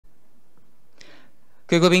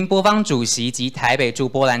各位贵宾，波方主席及台北驻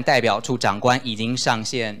波兰代表处长官已经上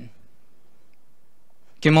线。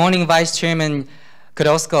Good morning, Vice Chairman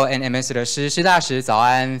Krajową and Ambassador Shi大使，早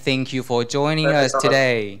安。Thank you for joining us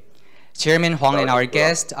today. Chairman Huang and our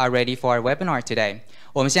guests are ready for our webinar today.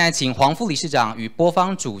 我们现在请黄副理事長與波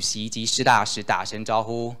方主席及施大使打聲招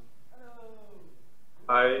呼。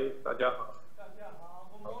嗨，大家好。大家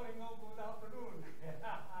好 ，Good morning or good afternoon.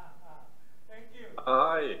 Thank you.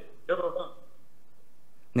 Hi,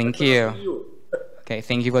 Thank you. Okay,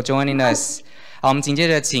 thank you for joining us. 好，我们紧接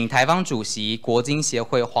着请台方主席国经协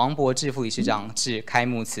会黄伯志副理事长致开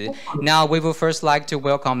幕词。Now we would first like to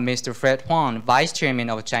welcome Mr. Fred Huang, Vice Chairman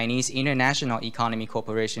of Chinese International Economic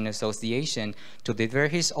Cooperation Association, to deliver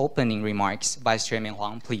his opening remarks. Vice Chairman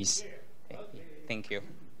Huang, please. Thank you.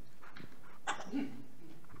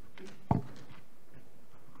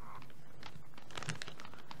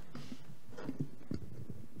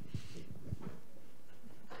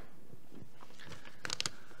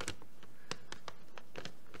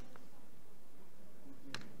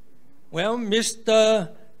 Well, Mr.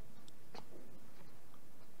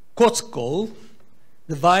 Kocko,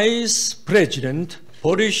 the Vice President,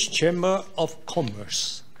 Polish Chamber of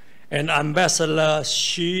Commerce, and Ambassador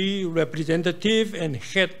Shi, Representative and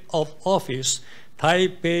Head of Office,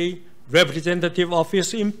 Taipei Representative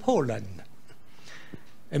Office in Poland,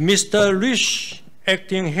 and Mr. Rich,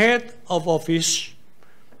 Acting Head of Office,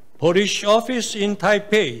 Polish Office in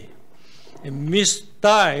Taipei, and Ms.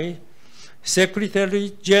 Dai,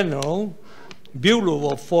 Secretary General, Bureau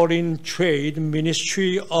of Foreign Trade,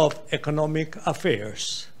 Ministry of Economic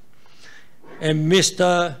Affairs, and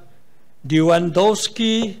Mr.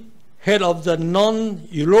 Lewandowski, Head of the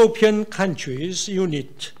Non-European Countries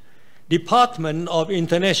Unit, Department of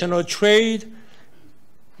International Trade,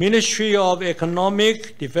 Ministry of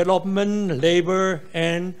Economic Development, Labor,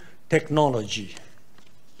 and Technology.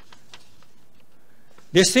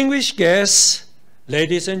 Distinguished guests,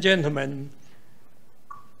 ladies and gentlemen,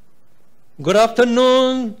 good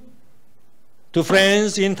afternoon to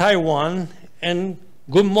friends in Taiwan, and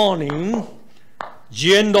good morning,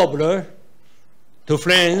 dzień dobry, to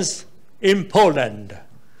friends in Poland.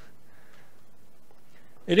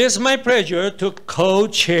 It is my pleasure to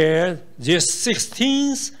co-chair this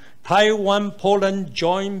 16th Taiwan-Poland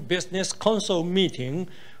Joint Business Council meeting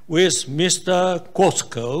with Mr.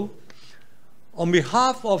 Kocko. On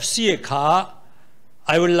behalf of CIECA,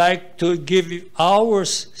 I would like to give our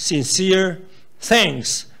sincere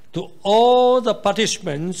thanks to all the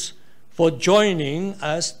participants for joining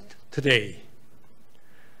us today.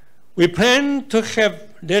 We plan to have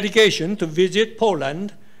delegation to visit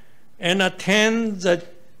Poland and attend the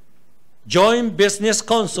Joint Business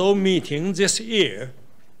Council meeting this year.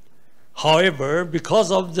 However,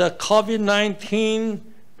 because of the COVID-19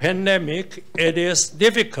 pandemic, it is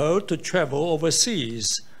difficult to travel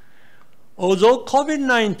overseas. Although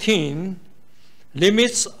COVID-19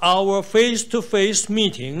 limits our face-to-face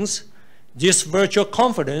meetings, this virtual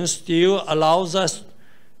conference still allows us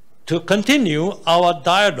to continue our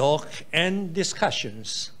dialogue and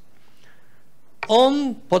discussions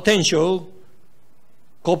on potential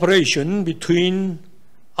cooperation between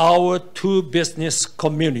our two business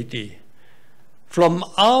communities. From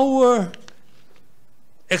our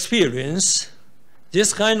experience,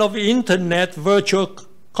 this kind of internet virtual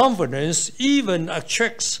conference even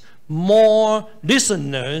attracts more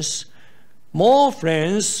listeners, more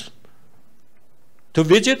friends to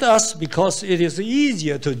visit us because it is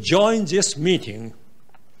easier to join this meeting.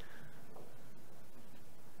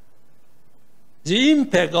 The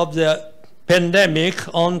impact of the pandemic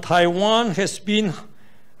on Taiwan has been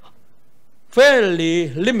fairly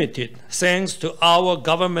limited thanks to our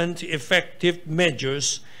government's effective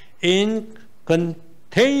measures in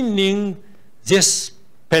containing this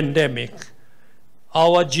pandemic.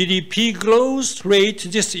 Our GDP growth rate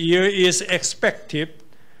this year is expected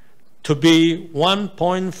to be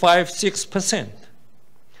 1.56%.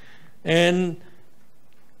 And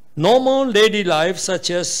normal daily life, such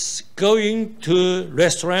as going to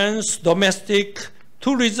restaurants, domestic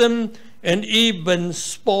tourism, and even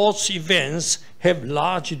sports events have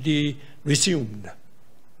largely resumed.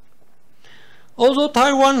 Although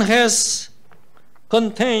Taiwan has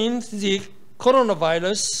contained the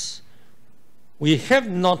coronavirus, we have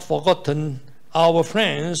not forgotten our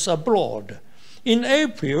friends abroad. In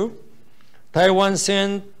April, Taiwan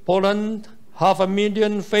sent Poland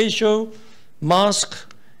 500,000 facial masks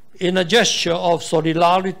in a gesture of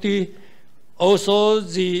solidarity. Also,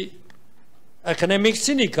 the academic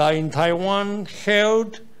CIECA in Taiwan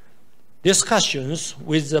held discussions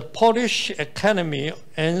with the Polish Academy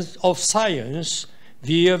of Science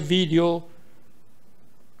via video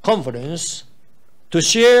conference to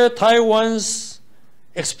share Taiwan's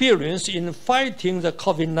experience in fighting the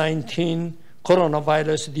COVID-19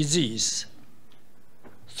 coronavirus disease.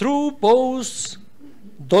 Through both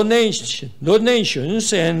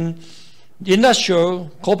donations and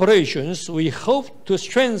industrial cooperations, we hope to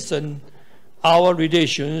strengthen our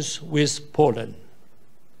relations with Poland.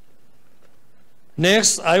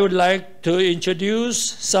 Next, I would like to introduce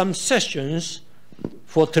some sessions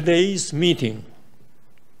for today's meeting.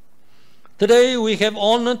 Today, we have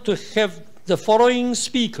honored to have the following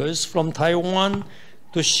speakers from Taiwan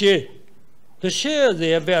to share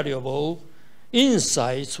their valuable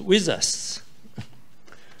insights with us.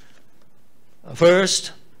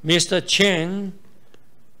 First, Mr. Chen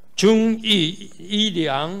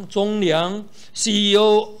Zhongliang,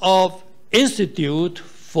 CEO of Institute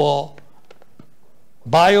for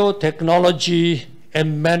Biotechnology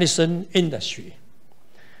and Medicine Industry.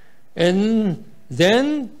 And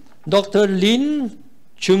then Dr. Lin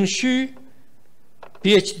Chungshu,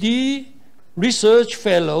 PhD, Research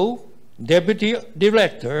Fellow, Deputy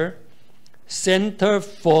Director, Center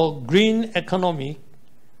for Green Economy,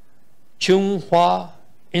 Tsinghua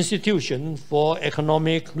Institution for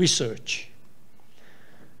Economic Research.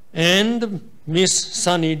 And Ms.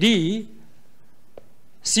 Sunny Lee,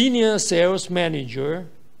 Senior Sales Manager,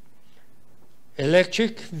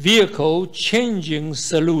 Electric Vehicle Changing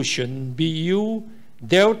Solution, BU,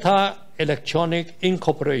 Delta Electronic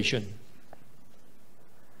Incorporation.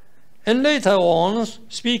 And later on,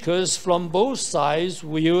 speakers from both sides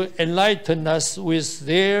will enlighten us with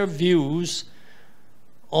their views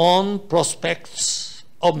on prospects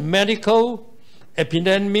of medical,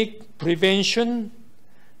 epidemic prevention,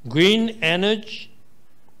 green energy,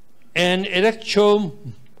 and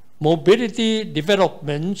electromobility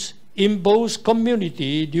developments in both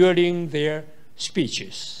communities during their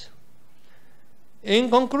speeches. In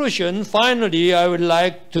conclusion, finally, I would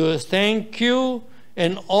like to thank you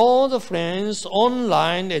and all the friends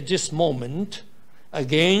online at this moment,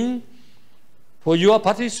 again, for your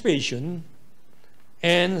participation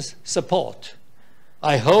and support.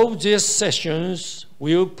 I hope these sessions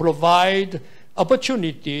will provide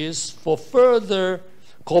opportunities for further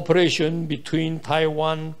cooperation between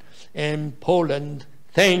Taiwan and Poland.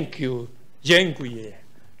 Thank you. Dziękuję.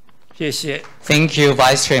谢谢. Thank you,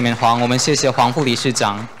 Vice Chairman Huang. 我们谢谢黄副理事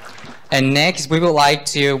长. And next, we would like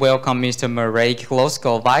to welcome Mr. Marek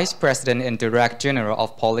Klosko, Vice President and Director General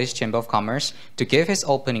of Polish Chamber of Commerce, to give his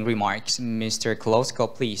opening remarks. Mr. Klosko,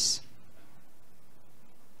 please.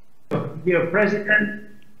 Dear President,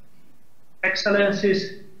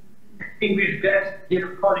 Excellencies, distinguished guests,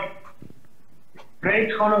 dear colleagues,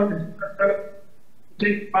 great honor to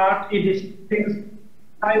take part in this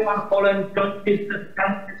Taiwan-Poland joint business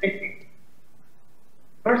council meeting.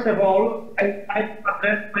 First of all, I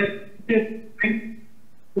address my thanks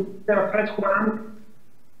to Mr. Fred Huang,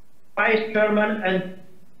 Vice Chairman and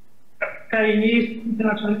Chinese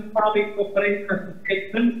International Economic Cooperation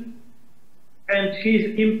Association, and his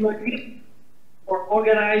employees for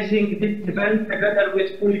organizing this event together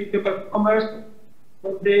with Polish Chamber of Commerce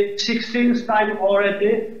for the 16th time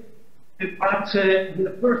already, but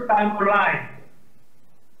the first time online.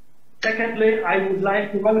 Secondly, I would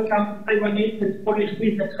like to welcome Taiwanese and Polish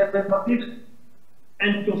business representatives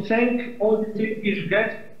and to thank all the distinguished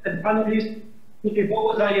guests and panelists who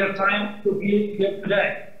devote their time to be here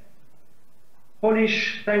today.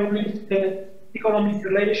 Polish-Taiwanese economic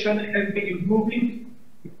relations have been improving,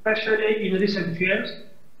 especially in recent years,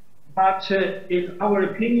 but in our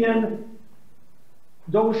opinion,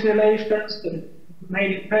 those relations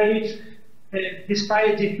may face,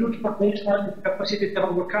 despite the huge potential and capacity of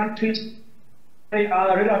our countries, they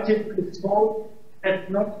are relatively small and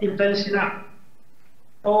not intense enough.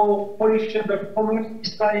 So Polish Chamber of Commerce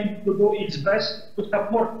is trying to do its best to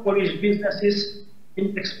support Polish businesses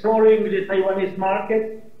in exploring the Taiwanese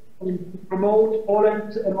market and to promote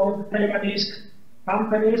Poland among Taiwanese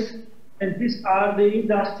companies, and these are the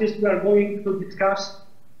industries we are going to discuss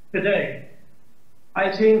today.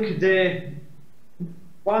 I think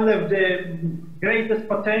one of the greatest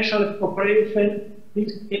potential cooperation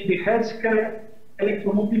is in the healthcare,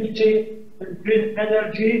 electromobility, and green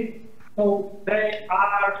energy. So they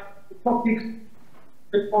are the topics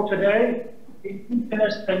for today in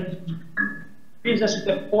interest and business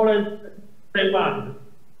of Poland and Taiwan.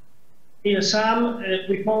 In sum,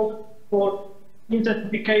 we hope for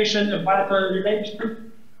intensification of bilateral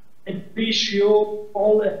relations and wish you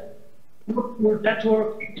all a fruitful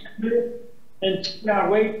network, and we are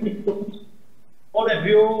waiting to all of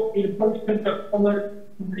you in Polish Chamber of Commerce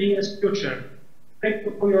in the near future. Thank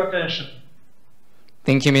you for your attention.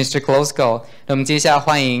 Thank you, Mr. Klosko. 那么接下来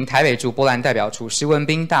欢迎台北驻波兰代表处施文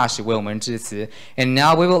彬大使为我们致辞。And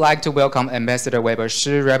now we would like to welcome Ambassador Weber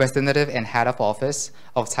Shi, Representative and Head of Office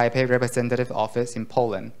of Taipei Representative Office in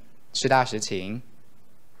Poland. 施大使，请。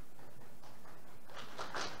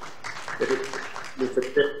Mr.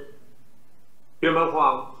 Chairman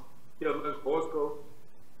Huang, Chairman Klosko,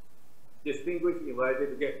 distinguished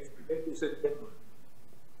invited guests, ladies and gentlemen,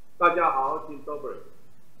 大家好，请坐。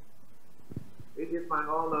It is my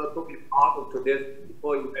honor to be part of today's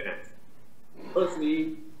people event.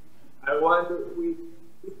 Firstly, I want to wish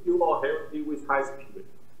you all healthy with high spirit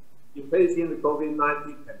in facing the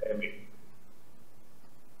COVID-19 pandemic,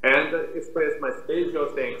 and express my special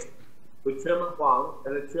thanks to Chairman Huang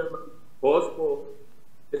and Chairman Polska,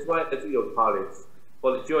 as well as your colleagues,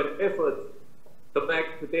 for the joint effort to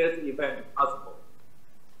make today's event possible.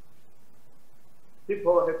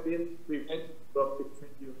 People have been prevented from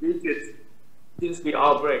exchanging visits since the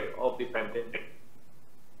outbreak of the pandemic.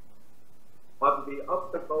 But the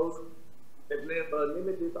obstacles have never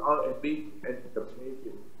limited our ambition and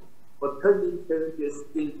determination for turning challenges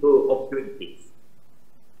into opportunities.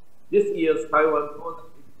 This year's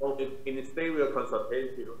Taiwan-Poland ministerial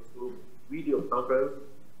consultation through video conference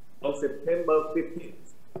on September 15th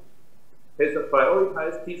has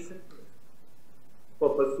prioritized key sectors for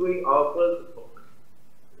pursuing our further focus.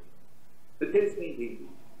 Today's meeting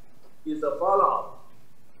is a follow-up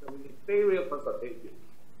to the ministerial consultation.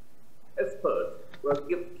 Experts will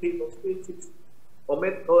give keynote speeches on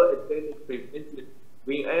medical and pandemic prevention,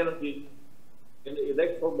 green energy, and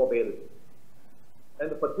electromobility. And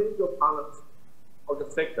the potential partners of the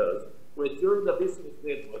sectors will join the business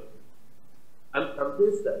network. I'm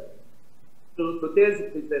convinced that through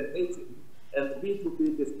today's presentation and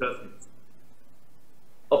B2B discussions,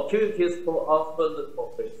 opportunities for our further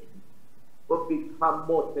cooperation will become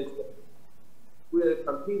more tangible. We will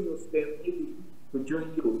continue to stand ready to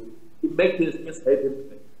join you in making this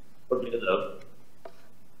happen together.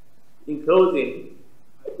 In closing,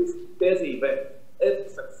 I wish today's event every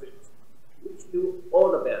success. Wish you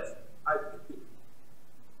all the best. I thank you.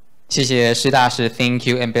 谢谢施大使 Thank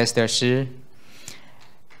you, Ambassador Shi.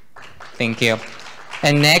 Thank you.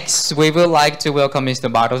 And next, we would like to welcome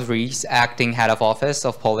Mr. Bartosz Rees, Acting Head of Office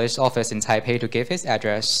of Polish Office in Taipei, to give his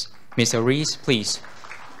address. Mr. Rees, please.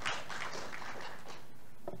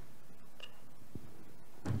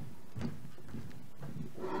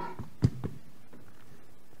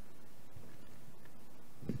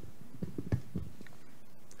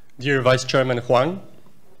 Dear Vice Chairman Huang,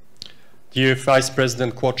 dear Vice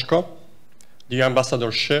President Kłoczko, dear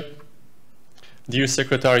Ambassador Shi, dear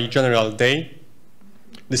Secretary General Day,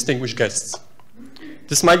 distinguished guests.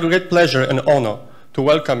 It is my great pleasure and honor to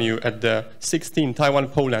welcome you at the 16th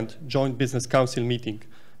Taiwan-Poland Joint Business Council meeting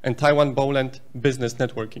and Taiwan-Poland Business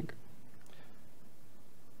Networking.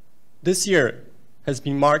 This year has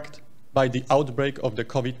been marked by the outbreak of the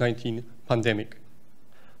COVID-19 pandemic,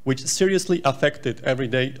 which seriously affected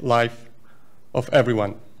everyday life of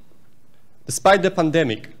everyone. Despite the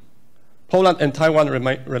pandemic, Poland and Taiwan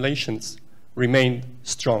relations remained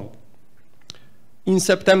strong. In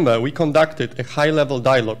September, we conducted a high-level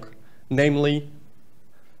dialogue, namely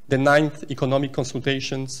the 9th economic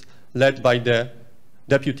consultations led by the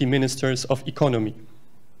Deputy Ministers of Economy.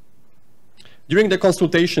 During the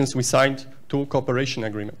consultations, we signed 2 cooperation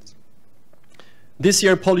agreements. This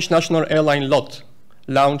year, Polish national airline LOT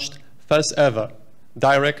launched first ever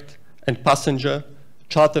direct and passenger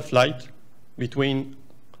charter flight between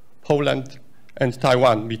Poland and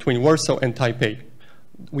Taiwan, between Warsaw and Taipei.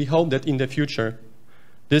 We hope that in the future,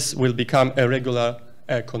 this will become a regular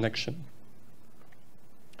air connection.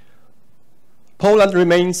 Poland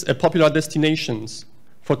remains a popular destination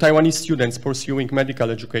for Taiwanese students pursuing medical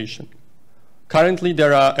education. Currently,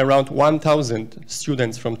 there are around 1,000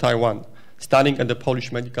 students from Taiwan studying at the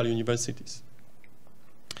Polish medical universities.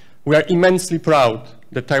 We are immensely proud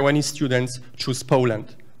that Taiwanese students choose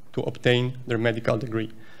Poland to obtain their medical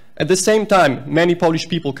degree. At the same time, many Polish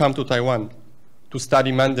people come to Taiwan to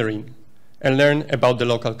study Mandarin and learn about the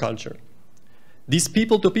local culture. These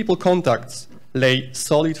people-to-people contacts lay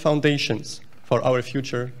solid foundations for our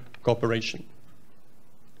future cooperation.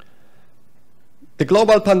 The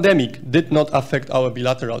global pandemic did not affect our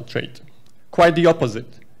bilateral trade. Quite the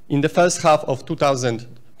opposite. In the first half of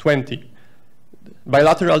 2020,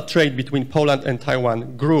 bilateral trade between Poland and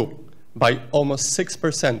Taiwan grew by almost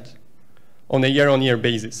 6% on a year-on-year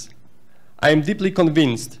basis. I am deeply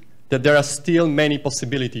convinced that there are still many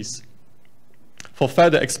possibilities for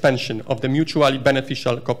further expansion of the mutually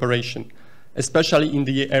beneficial cooperation, especially in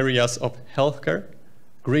the areas of healthcare,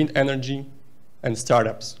 green energy, and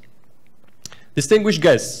startups. Distinguished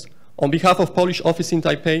guests, on behalf of Polish office in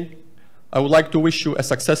Taipei, I would like to wish you a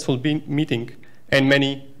successful meeting and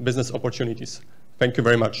many business opportunities. Thank you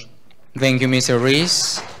very much. Thank you, Mr.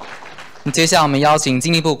 Rees. 接下来我们邀请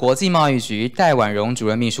经济部国际贸易局戴婉容主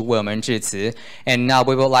任秘书为我们致辞。And now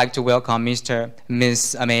we would like to welcome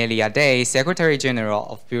Ms. Amelia Day, Secretary General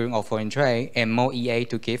of Bureau of Foreign Trade and MOEA,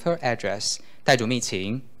 to give her address. 戴主秘，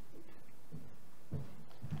请。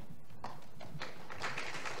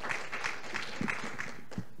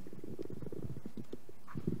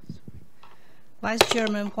Vice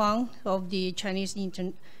Chairman Huang of the Chinese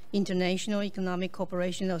International Economic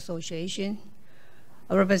Cooperation Association,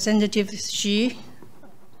 Representative Xi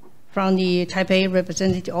from the Taipei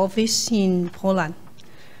Representative Office in Poland,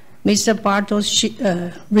 Mr. Bartosz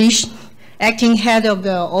Risch, Acting Head of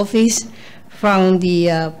the Office from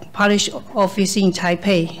the Polish Office in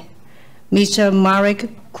Taipei, Mr. Marek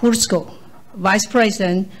Kursko, Vice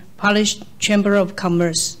President, Polish Chamber of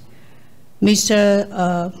Commerce,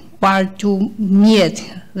 Mr.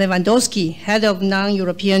 Bartłomiej Lewandowski, Head of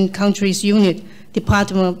Non-European Countries Unit,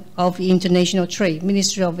 Department of International Trade,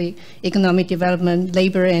 Ministry of Economic Development,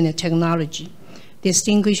 Labor and Technology.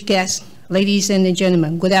 Distinguished guests, ladies and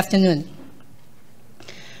gentlemen, good afternoon.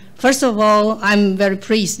 First of all, I'm very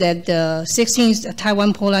pleased that the 16th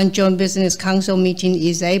Taiwan-Poland Joint Business Council meeting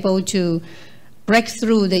is able to break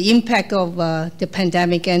through the impact of the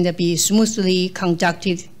pandemic and be smoothly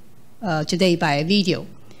conducted today by video.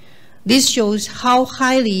 This shows how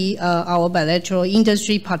highly our bilateral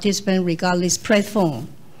industry participants regard this platform.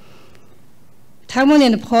 Taiwan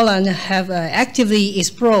and Poland have actively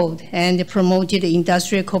explored and promoted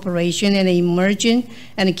industrial cooperation and emerging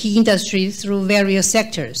and key industries through various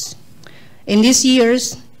sectors. In this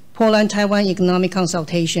year's Poland-Taiwan Economic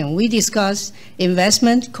Consultation, we discussed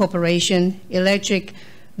investment, cooperation, electric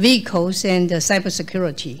vehicles, and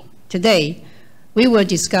cybersecurity. Today, we will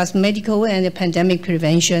discuss medical and pandemic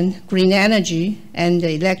prevention, green energy, and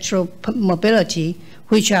electromobility,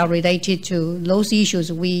 which are related to those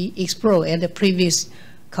issues we explored at the previous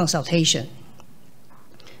consultation.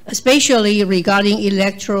 Especially regarding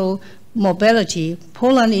electromobility,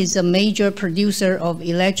 Poland is a major producer of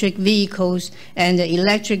electric vehicles and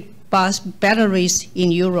electric bus batteries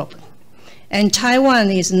in Europe. And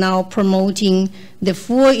Taiwan is now promoting the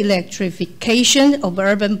full electrification of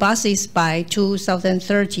urban buses by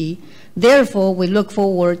 2030. Therefore, we look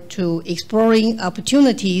forward to exploring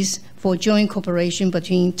opportunities for joint cooperation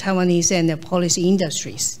between Taiwanese and Polish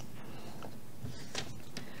industries.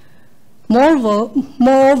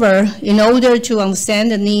 Moreover, in order to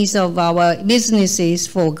understand the needs of our businesses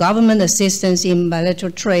for government assistance in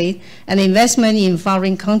bilateral trade and investment in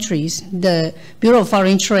foreign countries, the Bureau of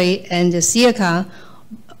Foreign Trade and the CIECA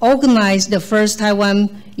organized the first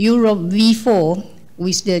Taiwan-Europe V4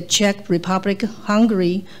 with the Czech Republic,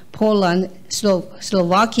 Hungary, Poland,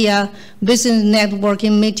 Slovakia business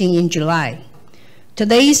networking meeting in July.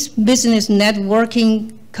 Today's business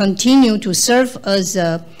networking continue to serve as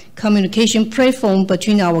a communication platform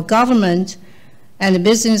between our government and the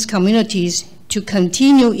business communities to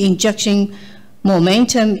continue injecting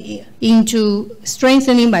momentum into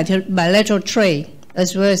strengthening bilateral trade,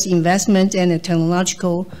 as well as investment and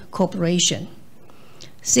technological cooperation.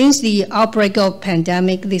 Since the outbreak of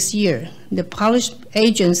pandemic this year, the Polish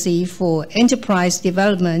Agency for Enterprise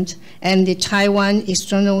Development and the Taiwan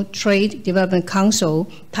External Trade Development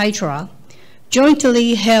Council, TAITRA,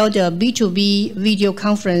 jointly held a B2B video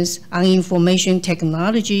conference on information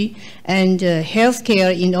technology and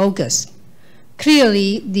healthcare in August.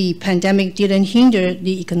 Clearly, the pandemic didn't hinder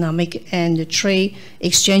the economic and trade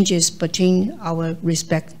exchanges between our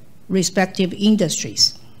respective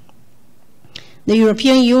industries. The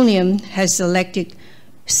European Union has selected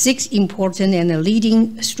 6 important and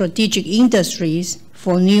leading strategic industries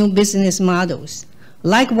for new business models.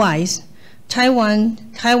 Likewise,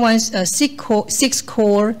 Taiwan's 6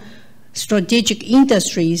 core strategic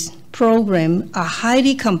industries program are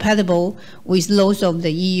highly compatible with those of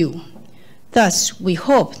the EU. Thus, we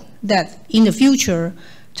hope that in the future,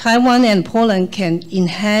 Taiwan and Poland can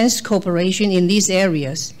enhance cooperation in these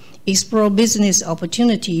areas, explore business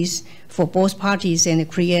opportunities for both parties,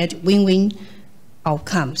 and create win-win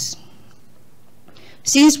outcomes.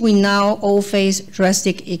 Since we now all face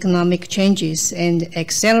drastic economic changes and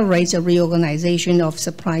accelerate the reorganization of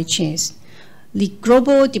supply chains, the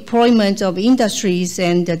global deployment of industries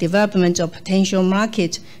and the development of potential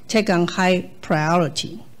markets take on high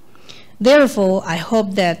priority. Therefore, I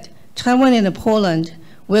hope that Taiwan and Poland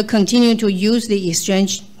will continue to use the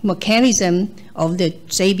exchange mechanism of the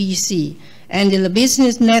JBC and the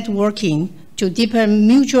business networking to deepen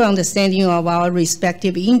mutual understanding of our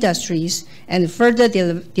respective industries and further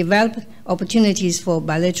develop opportunities for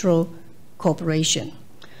bilateral cooperation.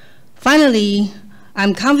 Finally,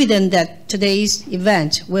 I'm confident that today's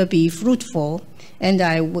event will be fruitful, and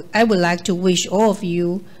I would like to wish all of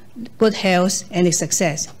you good health and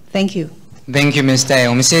success. Thank you. Thank you, Ms. Day.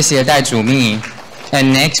 我们谢谢戴主秘。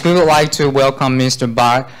And next, we would like to welcome Mr.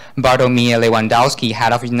 Bartłomiej Lewandowski,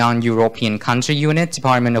 Head of Non-European Country Unit,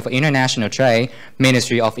 Department of International Trade,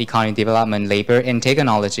 Ministry of Economic Development, Labor and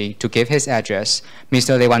Technology, to give his address.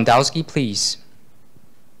 Mr. Lewandowski, please.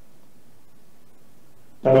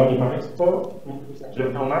 Szanowni Państwo, ladies and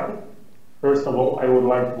gentlemen, first of all, I would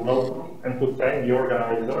like to welcome and to thank the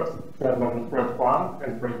organizers, Chairman Fred Kwan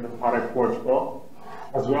and President Marek Kłoczko,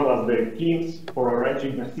 as well as their teams for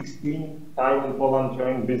arranging the 16th Taiwan-Poland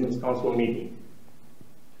Joint Business Council meeting.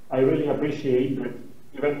 I really appreciate that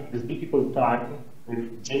even in this difficult time, the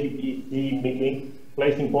JBC meeting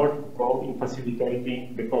plays an important role in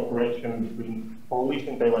facilitating the cooperation between Polish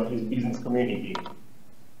and Taiwanese business community.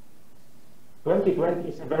 2020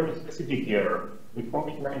 is a very specific year. The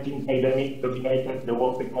COVID-19 pandemic dominated the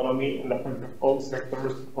world economy and affected all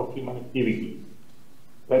sectors of human activity.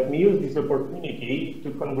 Let me use this opportunity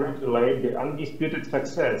to congratulate the undisputed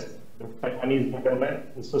success the Taiwanese government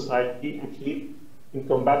and society achieved in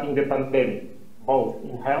combating the pandemic, both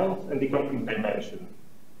in health and economic dimension.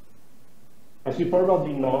 As you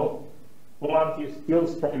probably know, Poland is still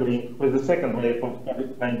struggling with the second wave of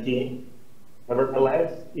COVID-19.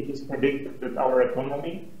 Nevertheless, it is predicted that our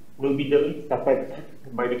economy will be the least affected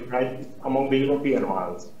by the crisis among the European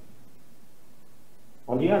ones.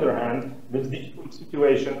 On the other hand, this difficult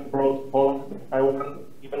situation brought Poland and Taiwan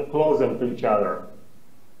even closer to each other.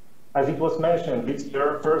 As it was mentioned, this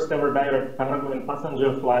year, first ever direct cargo and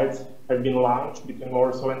passenger flights have been launched between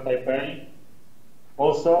Warsaw and Taipei.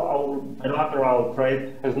 Also, our bilateral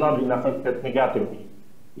trade has not been affected negatively.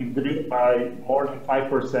 It grew by more than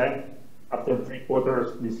 5% after 3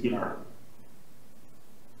 quarters this year.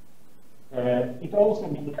 It also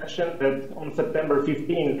been mentioned that on September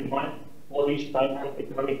 15th, Polish-Taiwan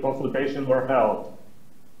economic consultations were held.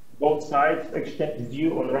 Both sides exchanged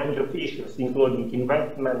views on a range of issues, including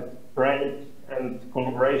investment, trade, and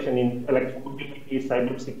collaboration in electromobility,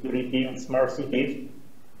 cybersecurity, and smart cities.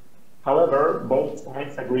 However, both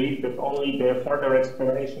sides agreed that only the further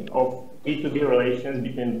exploration of B2B relations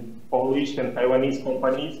between Polish and Taiwanese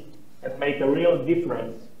companies can make a real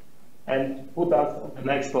difference and put us on the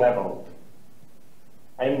next level.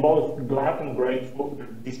 I am both glad and grateful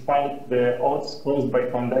that despite the odds caused by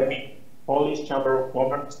pandemic, Polish Chamber of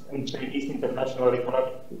Commerce and Chinese International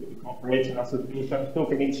Economic Cooperation Association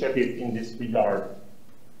took initiative in this regard.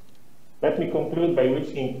 Let me conclude by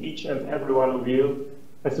wishing each and every one of you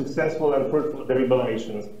a successful and fruitful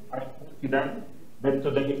deliberations. I am confident that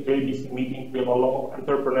today's JBC meeting will allow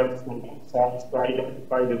entrepreneurs from both sides to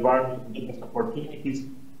identify the various business opportunities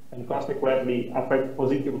and consequently affect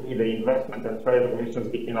positively the investment and trade relations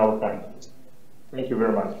between our countries. Thank you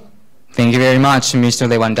very much. Thank you very much, Mr.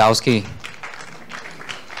 Lewandowski.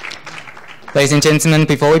 Ladies and gentlemen,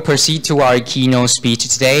 before we proceed to our keynote speech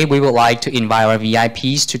today, we would like to invite our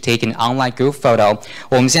VIPs to take an online group photo.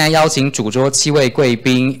 我们现在邀请主桌7位贵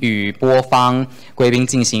宾与播方贵宾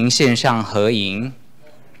进行线上合影。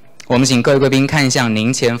我们请各位贵宾看向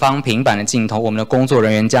您前方平板的镜头，我们的工作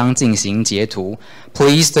人员将进行截图。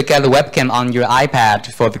Please get the webcam on your iPad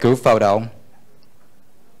for the group photo.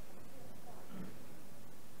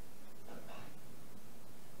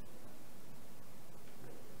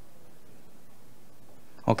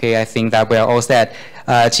 Okay, I think that we're all set.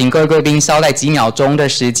 请各位贵宾稍待几秒钟的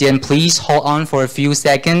时间。Please hold on for a few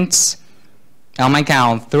seconds. On my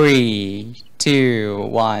count, 3, 2,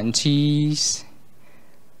 1, cheese.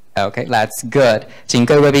 Okay, that's good. 请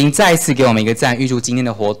各位贵宾再次给我们一个赞，预祝今天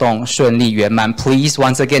的活动顺利圆满。Please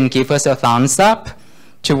once again give us a thumbs up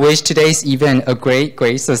to wish today's event a great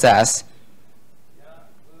success.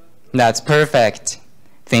 That's perfect.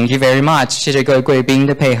 Thank you very much. 谢谢各位贵宾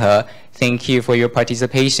的配合。Thank you for your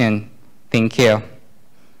participation. Thank you.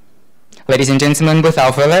 Ladies and gentlemen,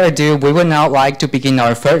 without further ado, we would now like to begin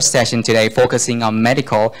our first session today, focusing on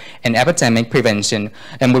medical and epidemic prevention.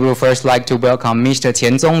 And we will first like to welcome Mr.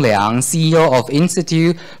 Qian Zongliang, CEO of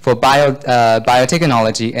Institute for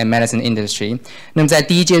Biotechnology and Medicine Industry. 那么在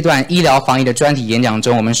第一阶段医疗防疫的专题演讲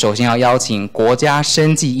中，我们首先要邀请国家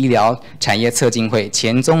生技医疗产业策进会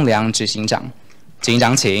钱宗良执行长。执行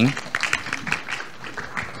长，请。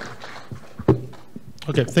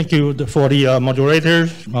Okay, thank you for the moderator.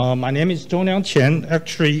 My name is Zhongliang Qian.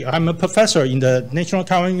 Actually, I'm a professor in the National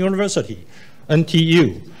Taiwan University,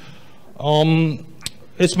 NTU.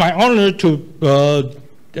 it's my honor to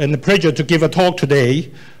and a pleasure to give a talk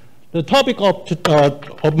today. The topic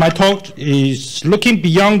of my talk is looking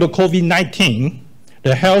beyond the COVID-19,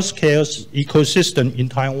 the healthcare ecosystem in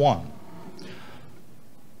Taiwan.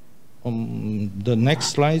 The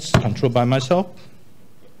next slide is controlled by myself.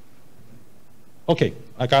 Okay,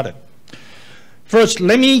 I got it. First,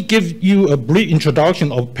 let me give you a brief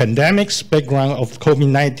introduction of pandemic's background of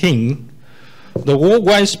COVID-19. The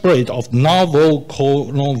worldwide spread of novel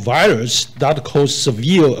coronavirus that caused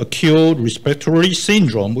severe acute respiratory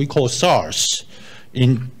syndrome, we call SARS,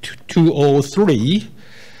 in 2003,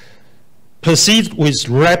 perceived with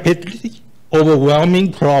rapidly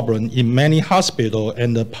overwhelming problem in many hospitals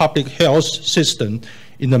and the public health system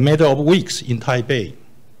in a matter of weeks in Taipei.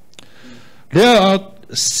 There are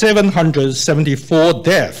 774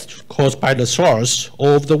 deaths caused by the SARS all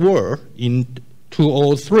over the world in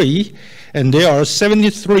 2003, and there are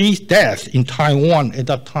 73 deaths in Taiwan at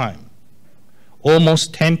that time,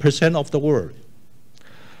 almost 10% of the world.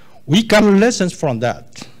 We got lessons from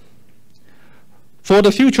that. For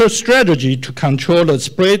the future strategy to control the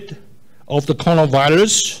spread of the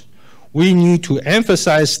coronavirus, we need to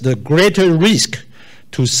emphasize the greater risk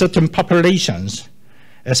to certain populations,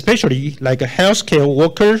 especially like healthcare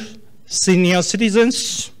workers, senior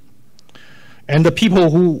citizens, and the people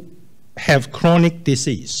who have chronic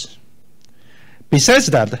disease. Besides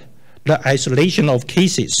that, the isolation of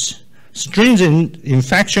cases, stringent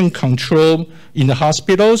infection control in the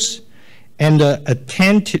hospitals, and the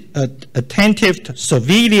attentive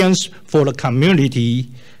surveillance for the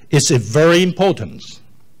community is very important.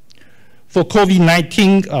 For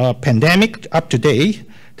COVID-19 pandemic up to date,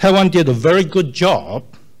 Taiwan did a very good job.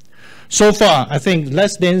 So far, I think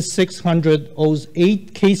less than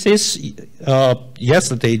 608 cases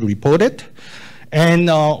yesterday reported, and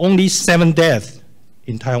only 7 deaths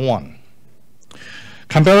in Taiwan,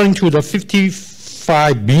 comparing to the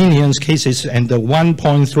 55 million cases and the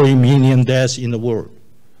 1.3 million deaths in the world.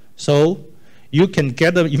 So you can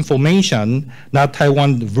get the information that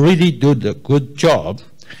Taiwan really did a good job.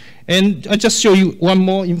 And I just show you one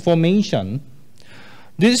more information.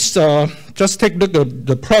 This, just take a look at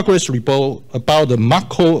the progress report about the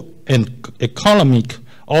macro and economic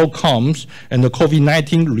outcomes and the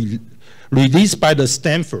COVID-19 released by the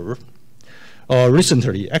Stanford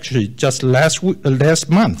recently, actually just last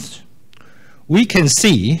month. We can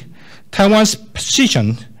see Taiwan's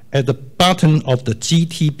position at the bottom of the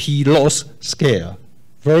GDP loss scale,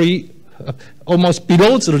 very almost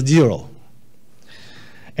below the zero.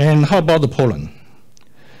 And how about the Poland?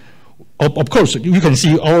 Of course, you can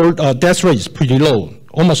see our death rate is pretty low,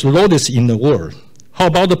 almost lowest in the world. How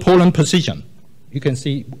about the Poland position? You can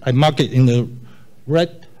see I mark it in the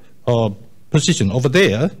red position over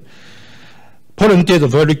there. Poland did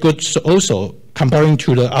very good also comparing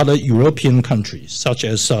to the other European countries, such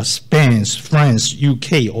as Spain, France,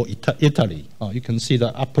 UK, or Italy. You can see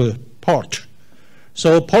the upper part.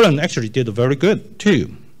 So Poland actually did very good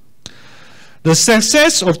too. The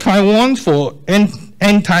success of Taiwan for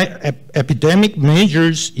anti-epidemic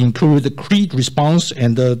measures include the quick response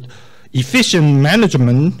and the efficient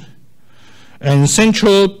management and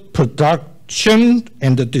central production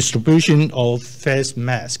and the distribution of face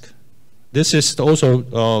masks. This is also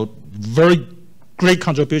a very great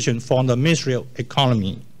contribution from the Ministry of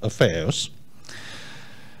Economy Affairs.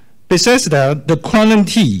 Besides that, the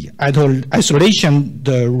quarantine, isolation,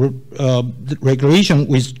 the regulation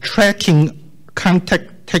with tracking contact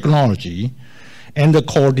technology, and the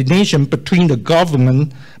coordination between the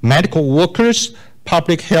government, medical workers,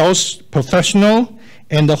 public health professionals,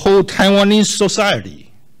 and the whole Taiwanese society.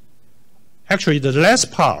 Actually, the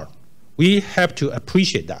last part, we have to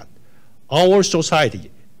appreciate that. Our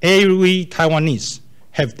society, every Taiwanese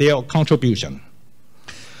have their contribution.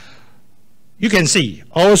 You can see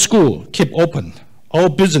our school keep open, our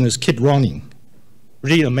business keep running.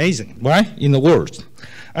 Really amazing, right? In the world.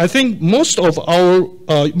 I think most of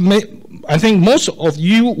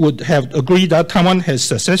you would have agreed that Taiwan has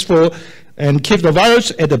successful and keep the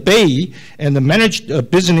virus at the bay and manage the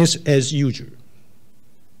business as usual.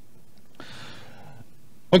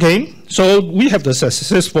 Okay, so we have the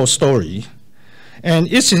successful story. And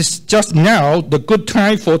it is just now the good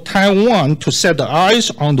time for Taiwan to set the eyes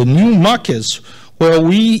on the new markets where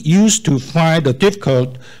we used to find it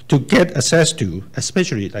difficult to get access to,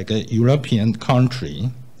 especially like a European country.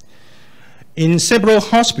 In several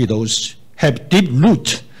hospitals have deep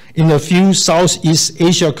roots in a few Southeast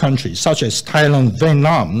Asia countries, such as Thailand,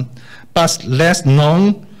 Vietnam, but less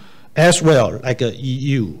known as well, like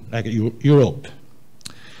EU, like Europe.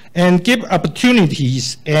 And give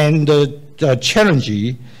opportunities and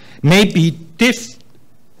challenges may be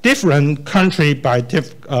different country by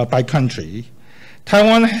country,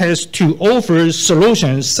 Taiwan has to offer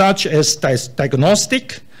solutions such as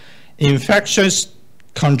diagnostic, infectious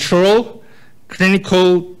control,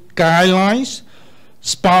 clinical guidelines,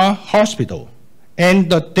 spa hospital, and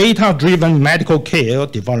the data-driven medical care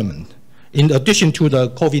development, in addition to the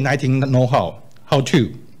COVID-19 know-how,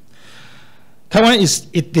 how-to. Taiwan is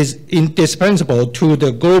indispensable to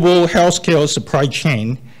the global healthcare supply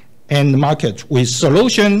chain and market with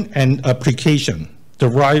solution and application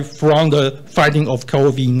derived from the fighting of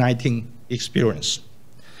COVID-19 experience.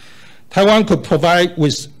 Taiwan could provide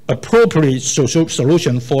with appropriate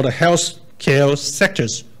solution for the healthcare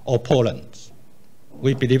sectors of Poland.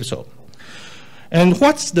 We believe so. And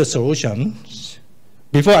what's the solution?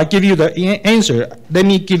 Before I give you the answer, let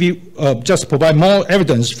me give you, just provide more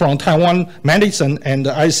evidence from Taiwan medicine and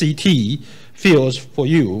the ICT fields for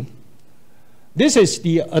you. This is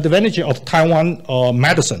the advantage of Taiwan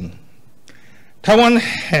medicine. Taiwan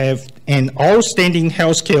have an outstanding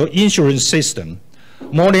healthcare insurance system.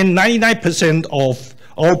 More than 99% of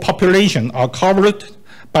our population are covered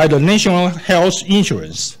by the national health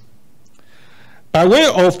insurance. By way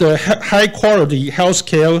of the high-quality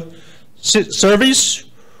healthcare service,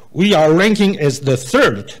 we are ranking as the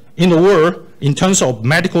third in the world in terms of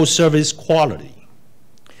medical service quality.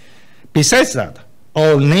 Besides that,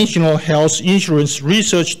 our national health insurance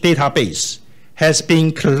research database has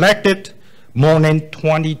been collected more than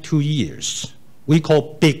 22 years. We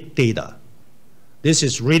call big data. This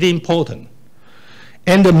is really important.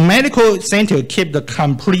 And the medical center keep the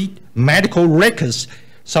complete medical records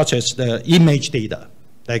such as the image data,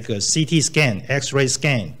 like a CT scan, X-ray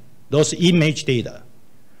scan, those image data.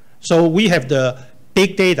 So we have the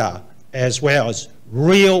big data as well as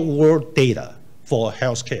real-world data for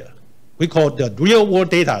healthcare. We call the real-world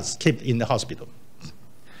data kept in the hospital.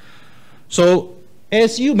 So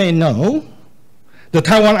as you may know, the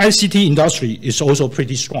Taiwan ICT industry is also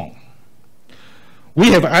pretty strong.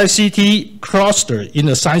 We have ICT cluster in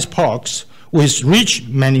the science parks with rich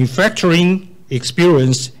manufacturing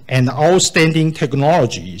experience and outstanding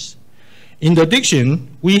technologies. In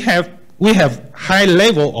addition, we have high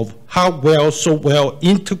level of hardware-software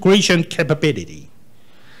integration capability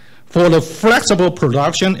for the flexible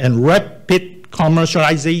production and rapid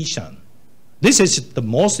commercialization. This is the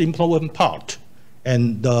most important part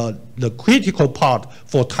and the critical part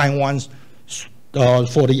for Taiwan's,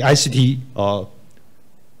 for the ICT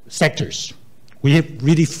sectors. We are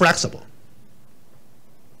really flexible.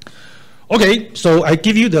 Okay, so I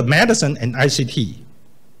give you the medicine and ICT.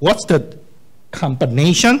 What's the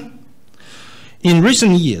combination? In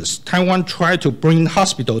recent years, Taiwan tried to bring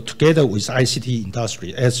hospital together with ICT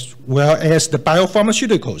industry as well as the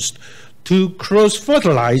biopharmaceuticals to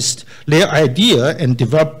cross-fertilize their idea and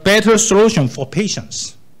develop better solutions for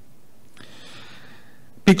patients.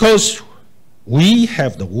 Because we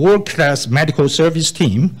have the world-class medical service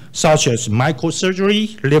team, such as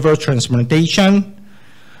microsurgery, liver transplantation,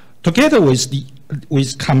 together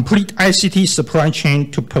with complete ICT supply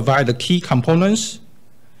chain to provide the key components.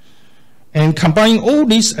 And combining all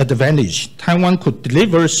these advantages, Taiwan could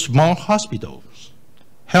deliver smart hospitals,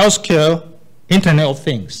 healthcare, Internet of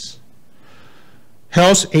Things,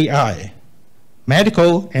 health AI,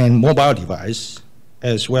 medical and mobile device,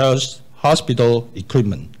 as well as hospital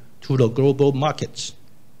equipment to the global markets,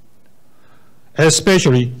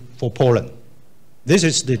 especially for Poland. This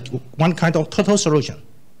is the one kind of total solution,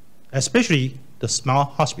 especially the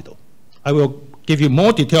smart hospital. I will give you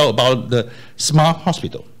more detail about the smart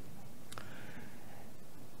hospital.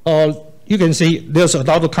 You can see there's a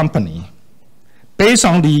lot of company. Based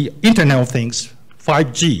on the Internet of Things,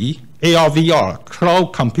 5G, AR/VR,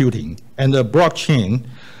 cloud computing, and the blockchain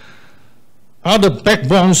are the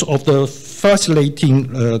backbones of the facilitating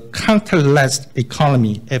contactless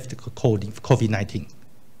economy after COVID-19.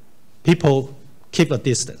 People keep a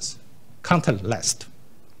distance, contactless.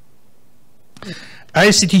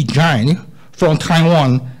 ICT giants from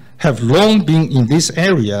Taiwan have long been in this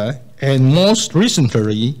area and most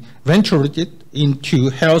recently ventured into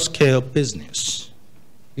healthcare business.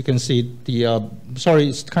 You can see the, sorry,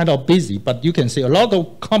 it's kind of busy, but you can see a lot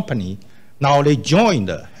of companies now they join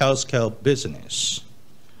the healthcare business.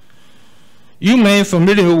 You may be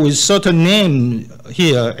familiar with certain names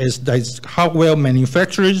here as hardware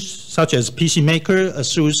manufacturers such as PC Maker,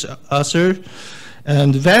 Asus, Acer,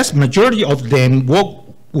 and the vast majority of them work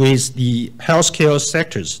with the healthcare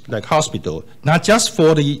sectors like hospital, not just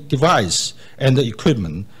for the device and the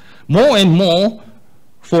equipment, more and more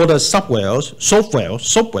for the software,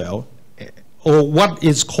 or what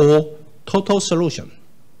is called total solution,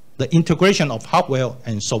 the integration of hardware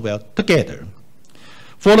and software together.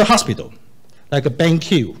 For the hospital, like a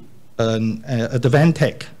BenQ,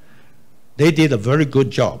 Advantech, they did a very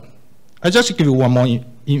good job. I'll just give you one more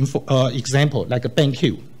example, like a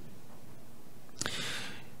BenQ.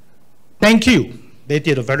 BenQ, they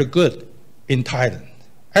did a very good in Thailand.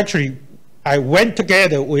 Actually, I went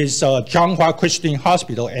together with Changhua Christian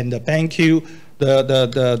Hospital and the BenQ,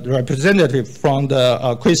 the representative from the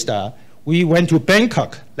Krista. We went to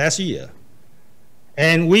Bangkok last year,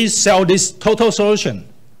 and we sell this total solution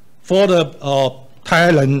for the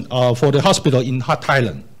Thailand, for the hospital in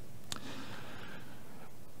Thailand.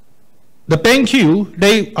 The BenQ,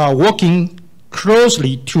 they are working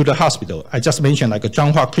closely to the hospital. I just mentioned like a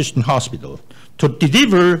Changhua Christian Hospital to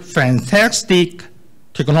deliver fantastic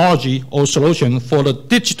technology or solution for the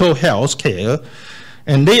digital health care.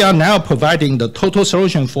 And they are now providing the total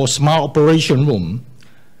solution for smart operation room.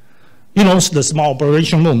 You know, the smart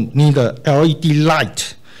operation room need a LED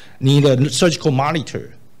light, need a surgical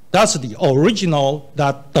monitor. That's the original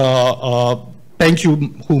that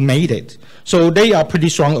BenQ who made it. So they are pretty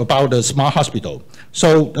strong about the smart hospital.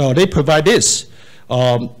 So they provide this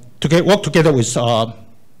to work together with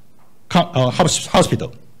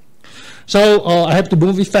hospital. So I have to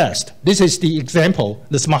move it fast. This is the example,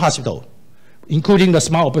 the smart hospital, including the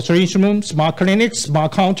smart operation room, smart clinics,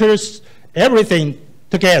 smart counters, everything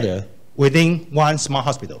together within one smart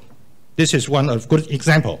hospital. This is one of good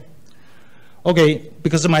example. Okay,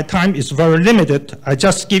 because my time is very limited, I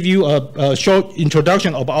just give you a short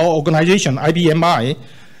introduction of our organization, IBMI.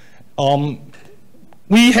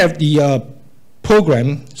 We have the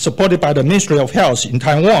program supported by the Ministry of Health in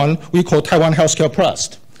Taiwan, we call Taiwan Healthcare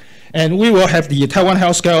Plus. And we will have the Taiwan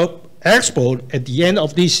Healthcare Expo at the end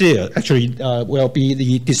of this year. Actually, will be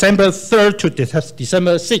the December 3rd to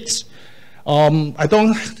December 6th. I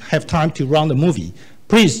don't have time to run the movie.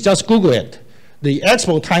 Please just Google it. The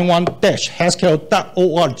Expo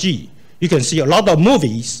Taiwan-healthcare.org. You can see a lot of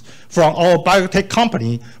movies from our biotech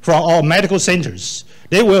company, from our medical centers.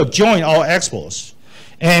 They will join our expos.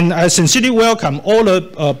 And I sincerely welcome all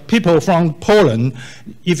the people from Poland.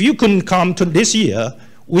 If you couldn't come to this year,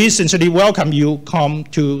 we sincerely welcome you come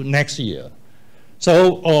to next year.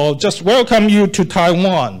 So just welcome you to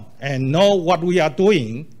Taiwan and know what we are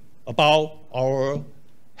doing about our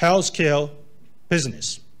healthcare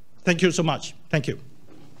business. Thank you so much. Thank you.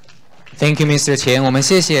 Thank you, Mr. Qian. 我们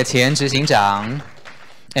谢谢田执行长.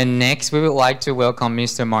 And next, we would like to welcome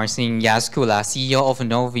Mr. Marcin Jaskula, CEO of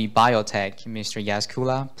Novi Biotech. Mr.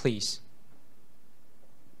 Jaskula, please.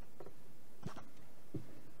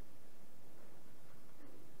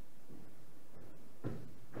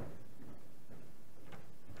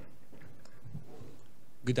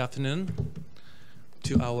 Good afternoon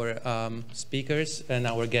to our speakers and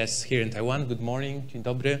our guests here in Taiwan. Good morning, dzień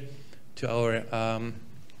dobry, to our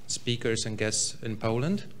speakers and guests in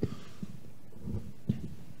Poland.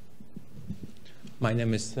 My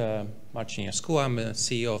name is Marcin Jaskula. I'm a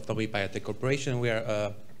CEO of Novi Biotech Corporation. We are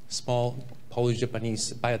a small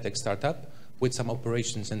Polish-Japanese biotech startup with some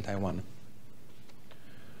operations in Taiwan.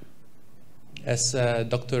 As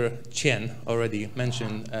Dr. Qian already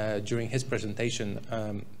mentioned during his presentation,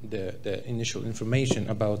 the initial information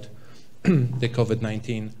about the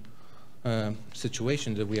COVID-19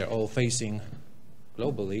 situation that we are all facing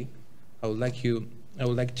globally, I would like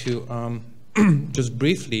to just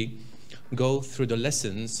briefly go through the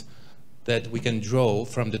lessons that we can draw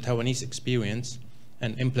from the Taiwanese experience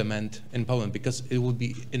and implement in Poland, because it would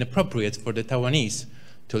be inappropriate for the Taiwanese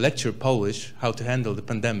to lecture Polish how to handle the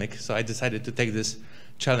pandemic. So I decided to take this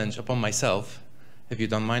challenge upon myself. If you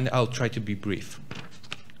don't mind, I'll try to be brief.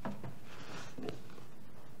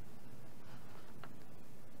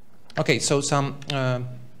 Okay, so some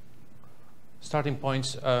starting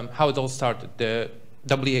points, how it all started. The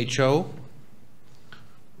WHO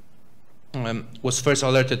was first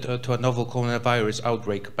alerted to a novel coronavirus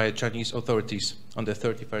outbreak by Chinese authorities on the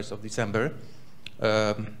 31st of December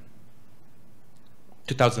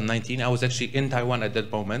 2019. I was actually in Taiwan at that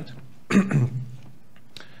moment.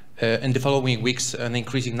 In the following weeks, an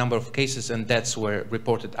increasing number of cases and deaths were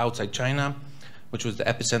reported outside China, which was the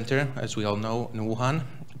epicenter, as we all know, in Wuhan,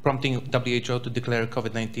 prompting WHO to declare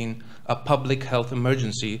COVID-19 a public health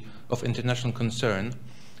emergency of international concern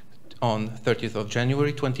on 30th of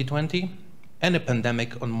January 2020, and a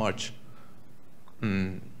pandemic on March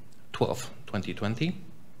 12, 2020.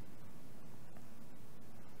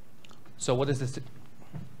 So what is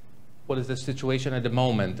the situation at the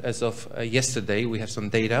moment? As of yesterday, we have some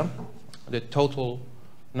data. The total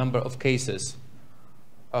number of cases,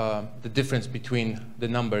 the difference between the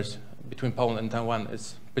numbers between Poland and Taiwan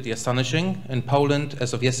is pretty astonishing. In Poland,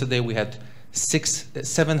 as of yesterday, we had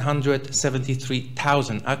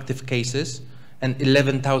 773,000 active cases and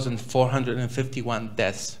 11,451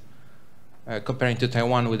 deaths, comparing to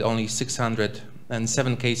Taiwan with only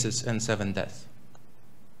 607 cases and 7 deaths.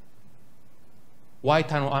 Why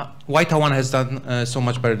Taiwan has done so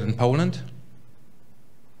much better than Poland?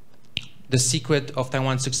 The secret of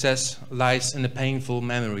Taiwan's success lies in the painful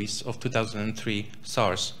memories of 2003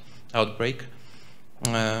 SARS outbreak.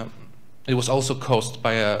 It was also caused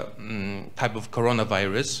by a type of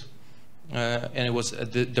coronavirus, and it was a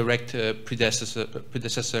direct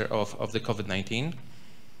predecessor of the COVID-19.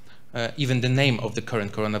 Even the name of the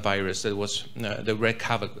current coronavirus that was the wreak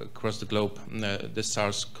havoc across the globe, the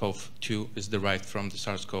SARS-CoV-2, is derived from the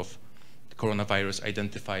SARS-CoV coronavirus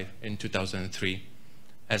identified in 2003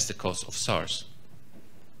 as the cause of SARS.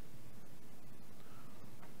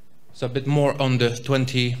 So a bit more on the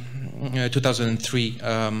 2003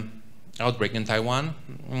 outbreak in Taiwan.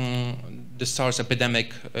 The SARS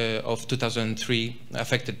epidemic of 2003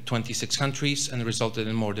 affected 26 countries and resulted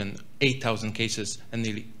in more than 8,000 cases and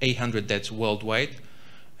nearly 800 deaths worldwide.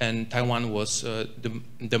 And Taiwan was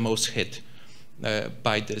the most hit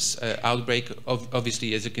by this outbreak.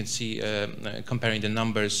 Obviously, as you can see, comparing the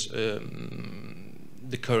numbers,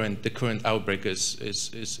 the current outbreak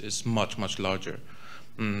is much larger.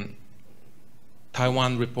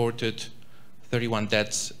 Taiwan reported 31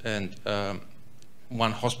 deaths, and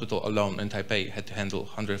one hospital alone in Taipei had to handle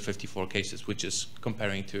 154 cases, which is,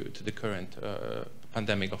 comparing to the current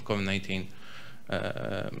pandemic of COVID-19,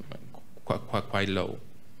 quite low.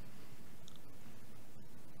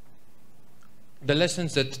 The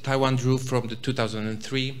lessons that Taiwan drew from the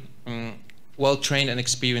 2003, well-trained and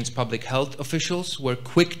experienced public health officials were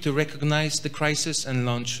quick to recognize the crisis and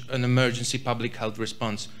launch an emergency public health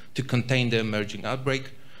response to contain the emerging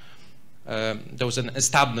outbreak. There was an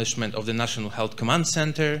establishment of the National Health Command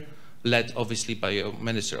Center, led obviously by a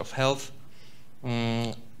Minister of Health.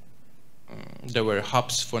 There were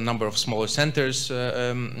hubs for a number of smaller centers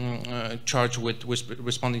charged with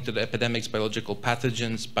responding to the epidemics, biological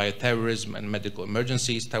pathogens, bioterrorism, and medical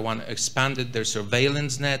emergencies. Taiwan expanded their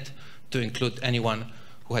surveillance net to include anyone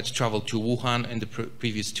who had traveled to Wuhan in the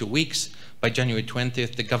previous 2 weeks. By January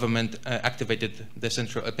 20th, the government activated the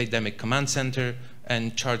Central Epidemic Command Center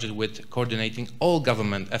and charged it with coordinating all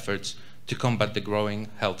government efforts to combat the growing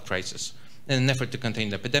health crisis. In an effort to contain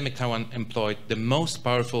the epidemic, Taiwan employed the most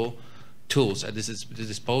powerful tools at its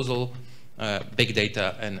disposal, big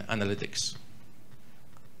data and analytics.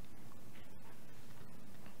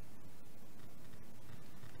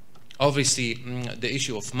 Obviously, the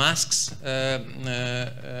issue of masks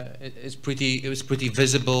it was pretty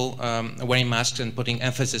visible. Wearing masks and putting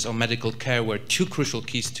emphasis on medical care were two crucial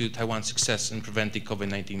keys to Taiwan's success in preventing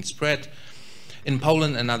COVID-19 spread. In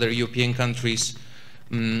Poland and other European countries,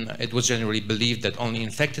 it was generally believed that only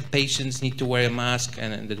infected patients need to wear a mask,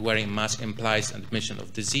 and that wearing a mask implies admission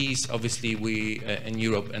of disease. Obviously, we in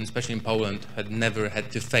Europe, and especially in Poland, had never had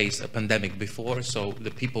to face a pandemic before, so the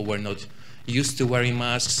people were not used to wearing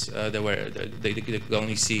masks. They could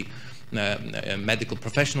only see medical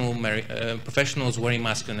professionals wearing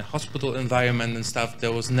masks in a hospital environment and stuff.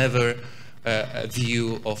 There was never a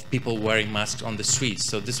view of people wearing masks on the streets.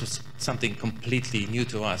 So this was something completely new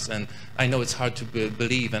to us. And I know it's hard to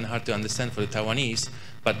believe and hard to understand for the Taiwanese,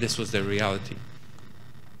 but this was the reality.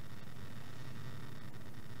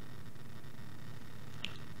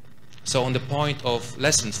 So on the point of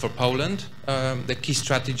lessons for Poland, the key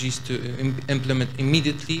strategies to implement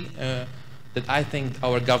immediately that I think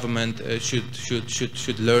our government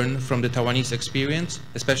should learn from the Taiwanese experience,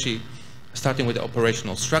 especially starting with the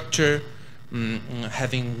operational structure,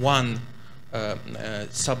 having one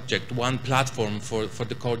subject, one platform for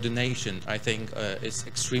the coordination, I think is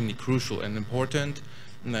extremely crucial and important.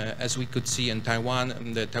 As we could see in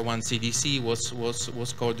Taiwan, the Taiwan CDC was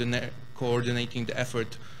coordinating the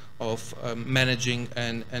effort of managing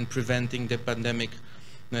and preventing the pandemic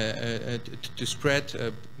to spread.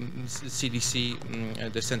 CDC,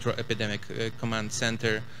 the Central Epidemic Command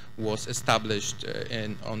Center, was established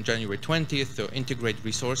on January 20th to integrate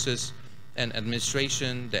resources and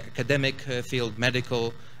administration, the academic field,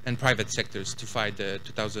 medical, and private sectors to fight the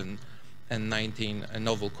 2019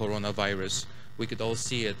 novel coronavirus. We could all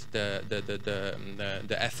see it,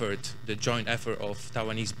 the effort, the joint effort of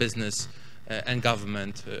Taiwanese business and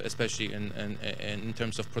government, especially in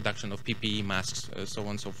terms of production of PPE masks, so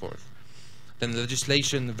on and so forth. Then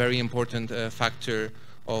legislation, very important factor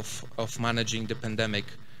of managing the pandemic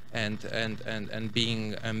and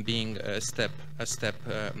being a step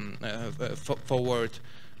forward.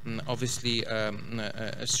 Obviously,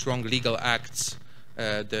 strong legal acts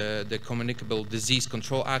the Communicable Disease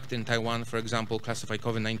Control Act in Taiwan, for example, classified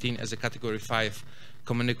COVID-19 as a Category 5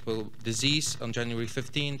 communicable disease on January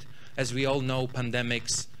 15th. As we all know,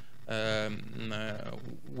 pandemics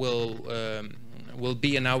will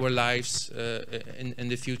be in our lives in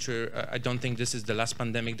the future. I don't think this is the last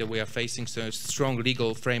pandemic that we are facing, so a strong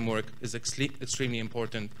legal framework is extremely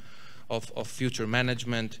important of future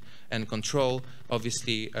management and control.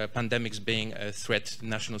 Obviously, pandemics being a threat to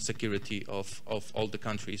national security of all the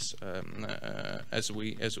countries as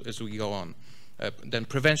we go on. Then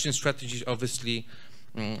prevention strategies, obviously,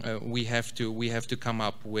 we have to come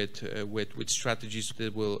up with strategies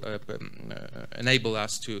that will enable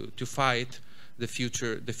us to fight the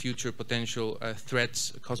future potential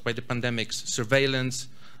threats caused by the pandemics. Surveillance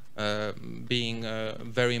being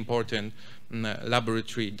very important.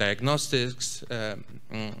 Laboratory diagnostics,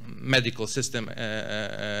 medical system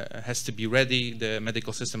has to be ready. The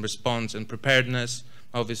medical system response and preparedness,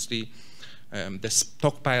 obviously, the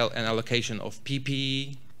stockpile and allocation of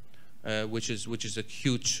PPE, which is a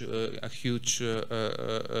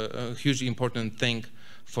hugely important thing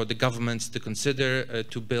for the governments to consider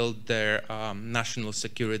to build their national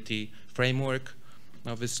security framework,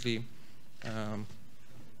 obviously.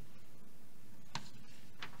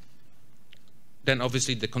 Then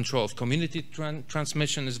obviously the control of community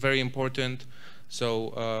transmission is very important.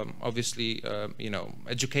 So obviously, you know,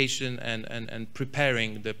 education and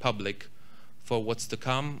preparing the public for what's to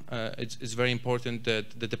come. It's very important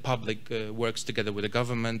that the public works together with the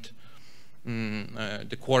government.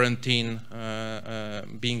 The quarantine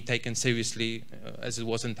being taken seriously as it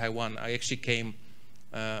was in Taiwan. I actually came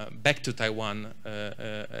back to Taiwan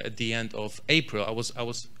at the end of April. I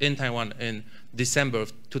was in Taiwan in December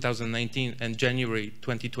of 2019 and January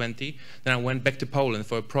 2020. Then I went back to Poland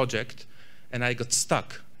for a project, and I got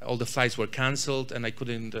stuck. All the flights were cancelled, and I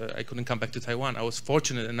couldn't come back to Taiwan. I was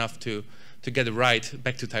fortunate enough to get a ride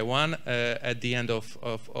back to Taiwan at the end of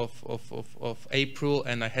April,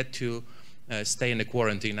 and I had to stay in a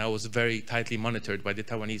quarantine. I was very tightly monitored by the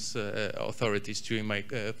Taiwanese authorities during my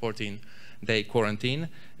 14-day quarantine,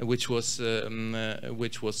 which was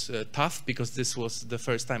tough because this was the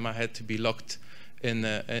first time I had to be locked in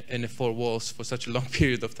the four walls for such a long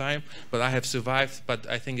period of time. But I have survived. But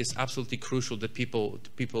I think it's absolutely crucial that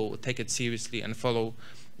people take it seriously and follow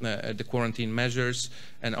the quarantine measures,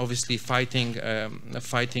 and obviously fighting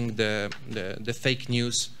the fake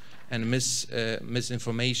news and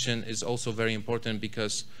misinformation is also very important,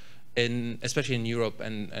 because especially in Europe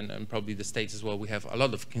and probably the States as well, we have a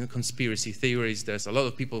lot of conspiracy theories. There's a lot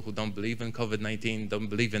of people who don't believe in COVID-19, don't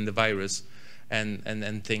believe in the virus, and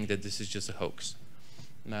think that this is just a hoax.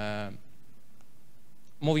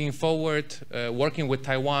 Moving forward, working with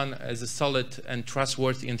Taiwan as a solid and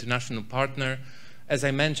trustworthy international partner. As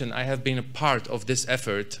I mentioned, I have been a part of this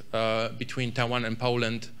effort between Taiwan and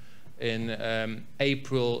Poland in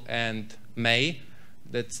April and May.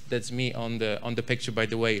 That's me on the picture, by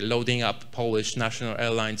the way, loading up Polish National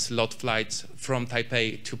Airlines lot flights from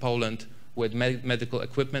Taipei to Poland with medical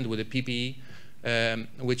equipment, with the PPE,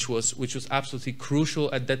 which was absolutely crucial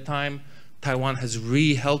at that time. Taiwan has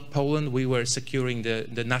really helped Poland. We were securing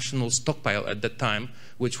the national stockpile at that time,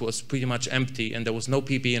 which was pretty much empty, and there was no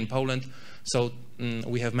PPE in Poland. So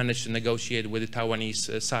we have managed to negotiate with the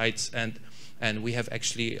Taiwanese sides, and we have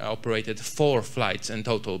actually operated 4 flights in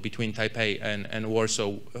total between Taipei and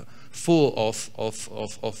Warsaw, full of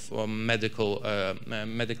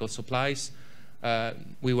medical supplies.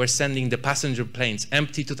 We were sending the passenger planes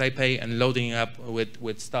empty to Taipei and loading up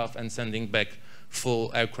with stuff and sending back full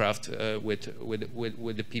aircraft with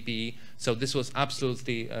the PPE. So this was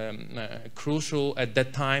absolutely crucial at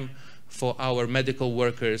that time for our medical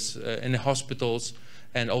workers in the hospitals,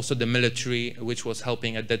 and also the military, which was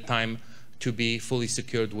helping at that time to be fully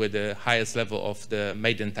secured with the highest level of the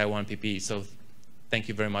made in Taiwan PPE. So thank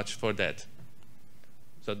you very much for that.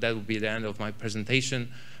 So that will be the end of my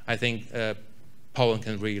presentation. I think Poland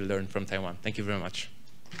can really learn from Taiwan. Thank you very much.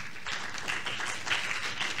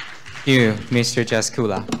 Thank you, Mr.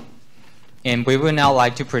 Jaskula. And we would now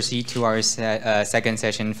like to proceed to our second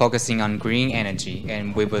session, focusing on green energy.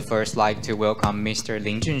 And we would first like to welcome Mr.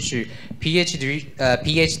 Lin Junshu,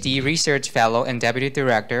 PhD Research Fellow and Deputy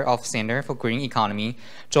Director of Center for Green Economy,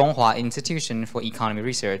 中华 Institution for Economy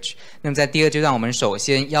Research. 那么在第二阶段，我们首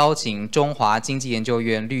先邀请中华经济研究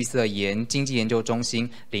院绿色研经济研究中心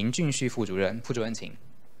林俊旭副主任。副主任，请。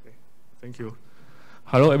Thank you.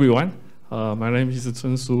 Hello, everyone. My name is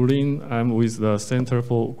Chun Su Lin. I'm with the Center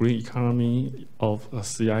for Green Economy of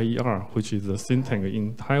CIECA, which is a think tank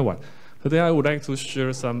in Taiwan. Today, I would like to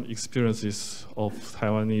share some experiences of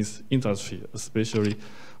Taiwanese industry, especially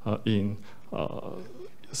in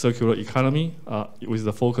circular economy with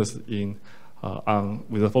the focus on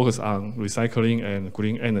recycling and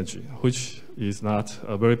green energy, which is not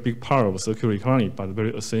a very big part of circular economy, but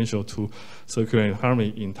very essential to circular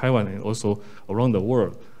economy in Taiwan and also around the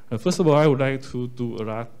world. First of all, I would like to do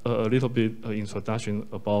a little bit introduction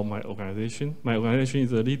about my organization. My organization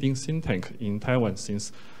is a leading think tank in Taiwan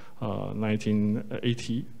since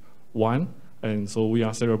 1981, and so we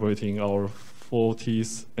are celebrating our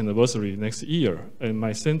 40th anniversary next year. And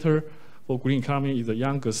my Center for Green Economy is the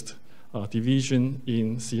youngest division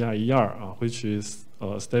in CIER, which is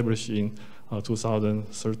established in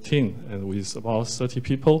 2013, and with about 30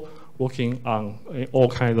 people working on all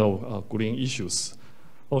kinds of green issues.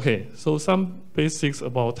 Okay, so some basics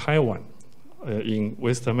about Taiwan in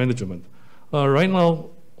waste management. Right now,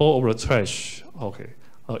 all of the trash,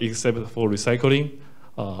 except for recycling,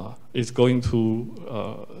 is going to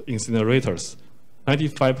incinerators.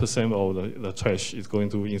 95% of the trash is going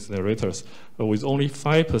to incinerators, with only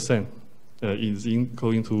 5% is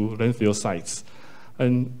going to landfill sites.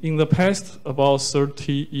 And in the past, about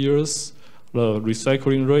 30 years, the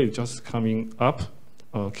recycling rate just coming up,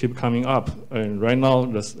 keep coming up. And right now,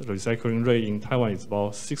 the recycling rate in Taiwan is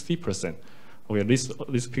about 60%. Okay,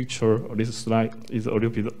 this picture, or this slide is a little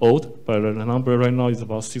bit old, but the number right now is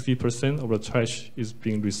about 60% of the trash is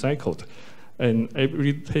being recycled. And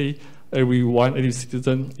every day, every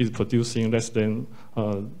citizen is producing less than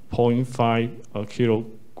 0.5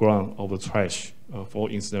 kilogram of the trash for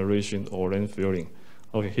incineration or landfilling.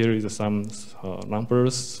 Okay, here is some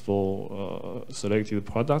numbers for selected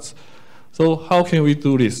products. So how can we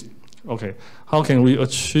do this? Okay, how can we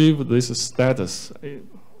achieve this status?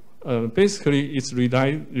 Basically, it's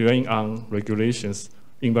relying on regulations,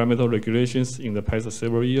 environmental regulations in the past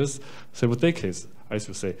several years, several decades, I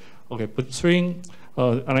should say. Okay, between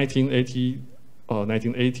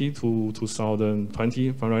 1980 to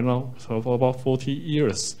 2020, from right now, so for about 40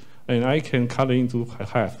 years. And I can cut it into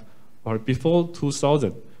half. Or before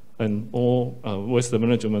 2000, and all waste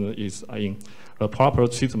management is in a proper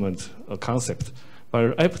treatment concept.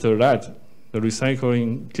 But after that, the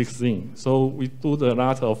recycling kicks in. So we do a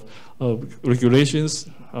lot of regulations.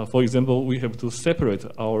 For example, we have to separate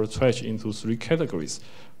our trash into 3 categories,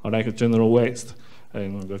 like general waste,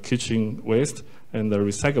 and the kitchen waste, and the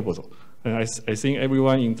recyclable. And I think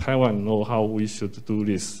everyone in Taiwan know how we should do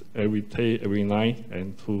this every day, every night,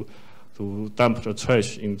 and to dump the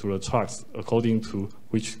trash into the trucks according to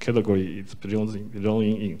which category it's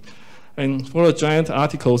belonging in. And for the giant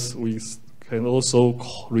articles, we can also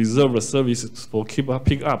reserve the services for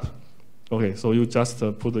pick up. Okay, so you just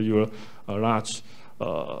put your large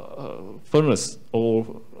furnace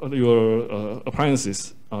or your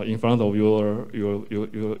appliances in front of your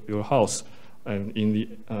house, and in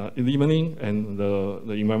the evening, and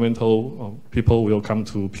the environmental people will come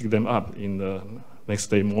to pick them up in the next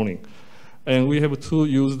day morning. And we have to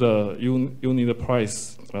use the unit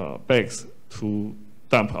price bags to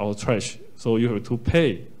dump our trash. So you have to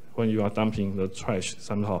pay when you are dumping the trash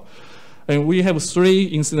somehow. And we have 3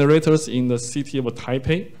 incinerators in the city of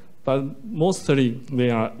Taipei, but mostly they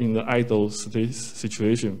are in the idle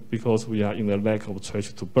situation because we are in the lack of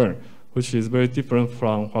trash to burn, which is very different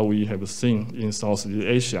from what we have seen in Southeast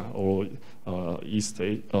Asia or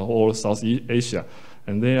Southeast Asia.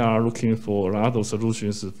 And they are looking for a lot of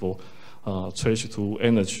solutions for trash to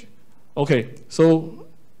energy. Okay, so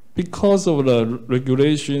because of the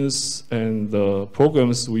regulations and the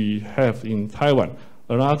programs we have in Taiwan,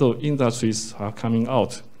 a lot of industries are coming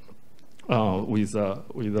out with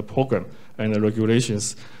the program and the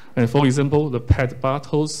regulations. And for example, the PET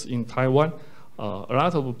bottles in Taiwan, a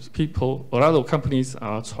lot of companies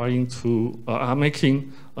are are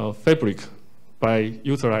making fabric by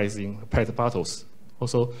utilizing PET bottles.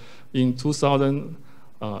 Also, in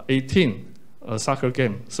 2018, a soccer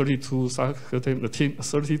game, 32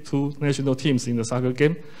 national teams in the soccer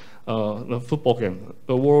game, the football game,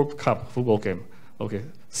 the World Cup football game. Okay,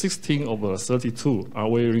 16 of the 32 are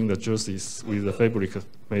wearing the jerseys with the fabric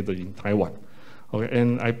made in Taiwan. Okay,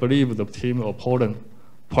 and I believe the team of Poland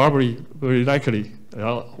probably, very likely,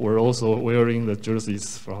 were also wearing the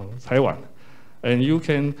jerseys from Taiwan. And you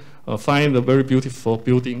can find a very beautiful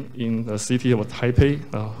building in the city of Taipei,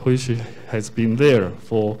 which has been there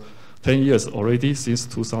for 10 years already, since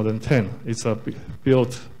 2010. It's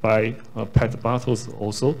built by PET bottles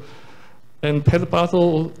also. And PET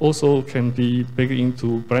bottle also can be baked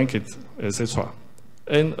into blankets, etc.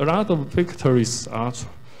 And a lot of factories are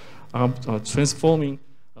transforming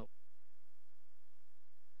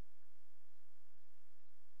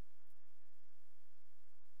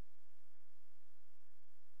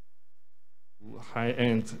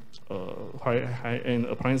high-end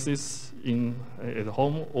appliances at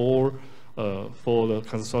home, or for the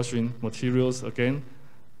construction materials again.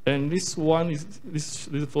 And this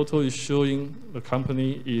photo is showing the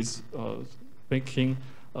company is making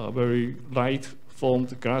very light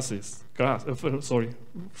formed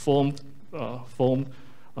formed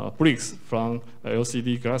bricks from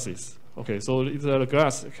LCD glasses. Okay, so the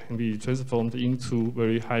glass can be transformed into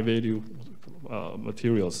very high value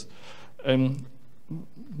materials. And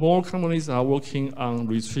more companies are working on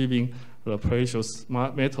retrieving the precious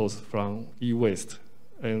metals from e-waste.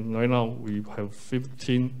 And right now we have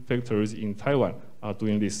 15 factories in Taiwan are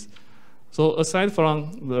doing this. So aside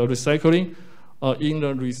from the recycling, in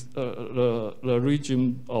the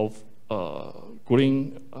region of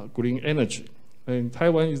green energy, and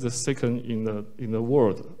Taiwan is the second in the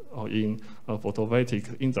world in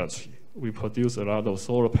photovoltaic industry. We produce a lot of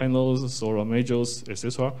solar panels, solar modules,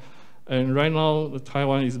 etc. And right now,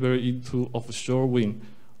 Taiwan is very into offshore wind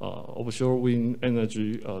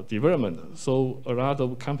energy development. So a lot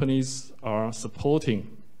of companies are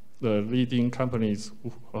supporting the leading companies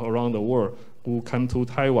around the world who come to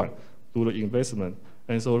Taiwan do the investment.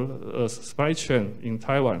 And so the supply chain in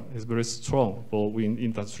Taiwan is very strong for wind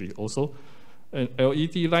industry also. And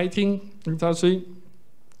LED lighting industry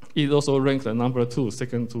is also ranked number 2,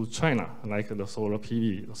 second to China, like the solar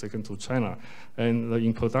PV, second to China. And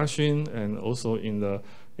in production and also in the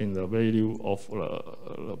value of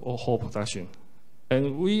the whole production.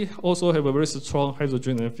 And we also have a very strong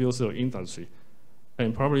hydrogen and fuel cell industry.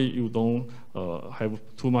 And probably you don't have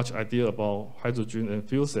too much idea about hydrogen and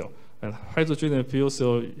fuel cell. And hydrogen and fuel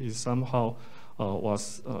cell is somehow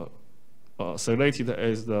was selected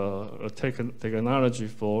as the technology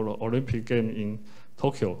for the Olympic game in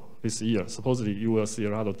Tokyo this year. Supposedly you will see a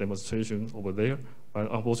lot of demonstrations over there,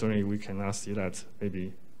 but unfortunately we cannot see that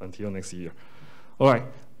maybe until next year. All right,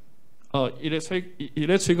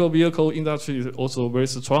 electrical vehicle industry is also very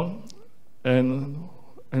strong, and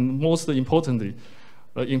most importantly,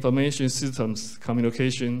 the information systems, computer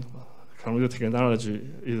technology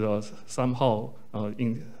is somehow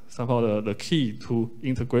the key to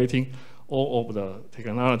integrating all of the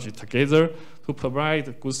technology together to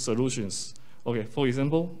provide good solutions. Okay, for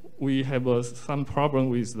example, we have some problem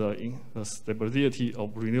with the stability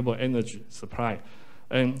of renewable energy supply.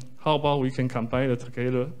 And how about we can combine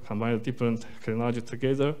the different technology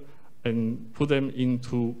together and put them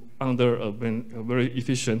under a very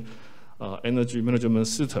efficient energy management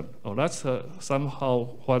system. That's somehow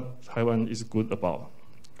what Taiwan is good about.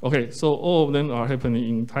 Okay, so all of them are happening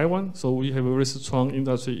in Taiwan. So we have a very strong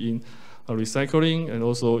industry in recycling and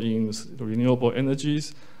also in renewable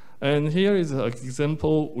energies. And here is an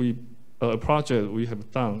example, a project we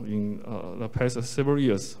have done in the past several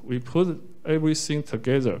years. We put everything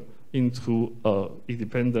together into an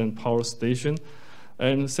independent power station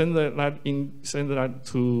and send that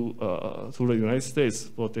to the United States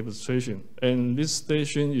for demonstration. And this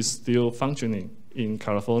station is still functioning in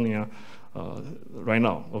California right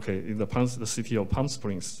now. Okay, in the city of Palm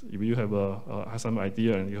Springs. If you have some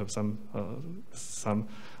idea and you have some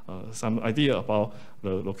idea about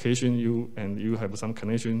the location you have some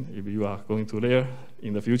connection, if you are going to there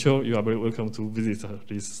in the future, you are very welcome to visit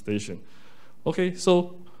this station. Okay,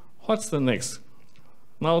 so what's the next?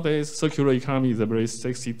 Nowadays, circular economy is a very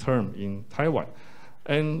sexy term in Taiwan.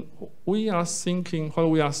 And we are thinking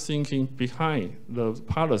behind the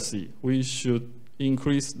policy, we should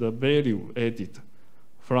increase the value added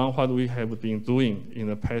from what we have been doing in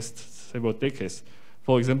the past several decades.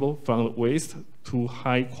 For example, from waste to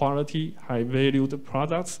high quality, high valued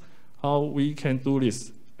products, how we can do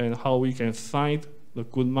this and how we can find the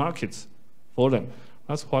good markets for them.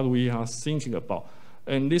 That's what we are thinking about.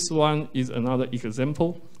 And this one is another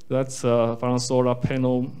example. That's from solar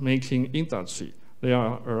panel making industry.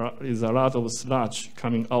 There is a lot of sludge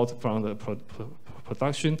coming out from the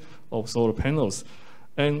production of solar panels.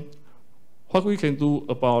 And what we can do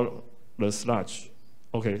about the sludge?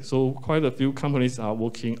 Okay, so quite a few companies are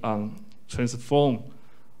working on transforming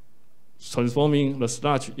the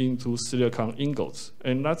sludge into silicon ingots.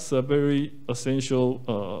 And that's a very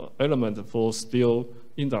essential element for steel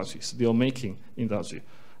industry, steel making industry.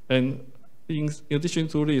 And in addition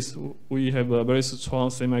to this, we have a very strong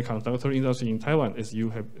semiconductor industry in Taiwan, as you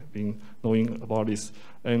have been knowing about this.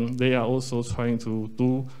 And they are also trying to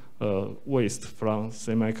do waste from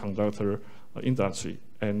semiconductor industry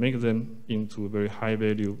and make them into very high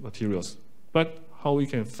value materials. But how we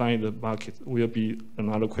can find the market will be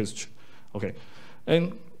another question. Okay,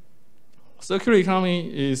 and circular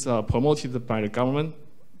economy is promoted by the government,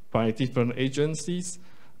 by different agencies,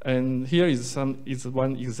 And here is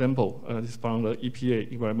one example. It's from the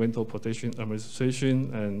EPA, Environmental Protection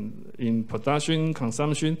Administration, and in production,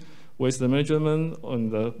 consumption, waste management, on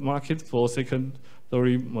the market for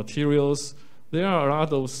secondary materials. There are a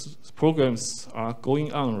lot of programs are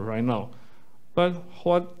going on right now. But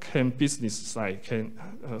what can business side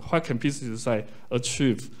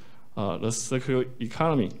achieve the circular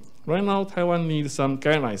economy? Right now, Taiwan needs some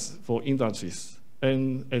guidelines for industries,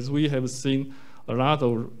 and as we have seen a lot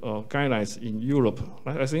of guidelines in Europe,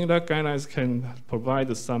 I think that guidelines can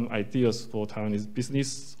provide some ideas for Taiwanese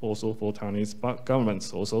business, also for Taiwanese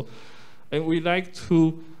governments also, and we like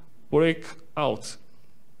to break out,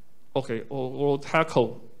 or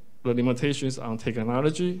tackle the limitations on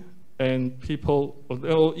technology. And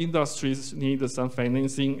all industries need some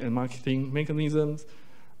financing and marketing mechanisms,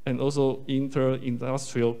 and also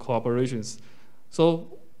inter-industrial cooperations.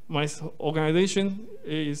 So my organization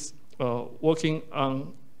is working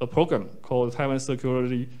on a program called Taiwan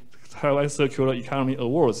Circular Economy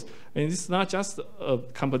Awards. And it's not just a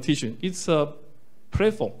competition, it's a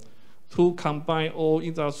platform to combine all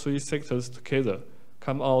industry sectors together,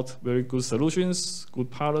 come out very good solutions, good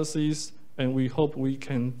policies, and we hope we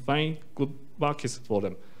can find good markets for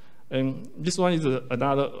them. And this one is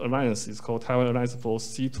another alliance. It's called Taiwan Alliance for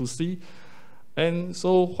C2C. And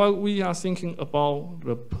so what we are thinking about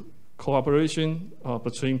the cooperation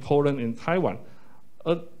between Poland and Taiwan,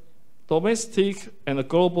 a domestic and a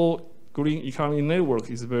global green economy network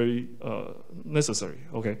is very necessary,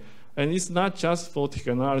 okay? And it's not just for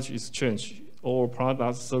technology exchange or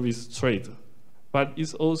product service trade, but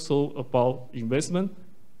it's also about investment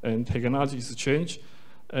and technology exchange,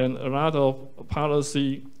 and a lot of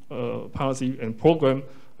policy and program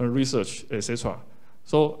and research, etc.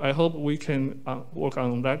 So I hope we can work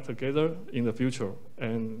on that together in the future.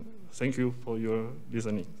 And thank you for your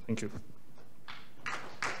listening. Thank you.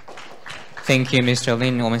 Thank you, Mr.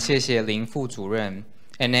 Lin. 我们谢谢林副主任.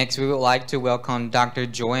 And next, we would like to welcome Dr.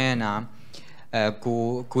 Joanna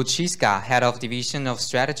Guciska, Head of Division of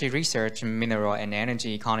Strategy Research, Mineral and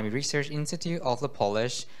Energy Economy Research Institute of the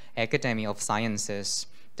Polish Academy of Sciences.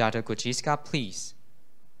 Dr. Guciska, please.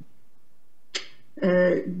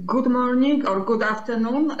 Good morning or good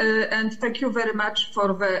afternoon, and thank you very much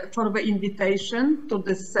for the invitation to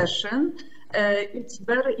this session. It's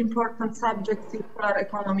very important subject, circular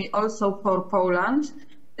economy, also for Poland.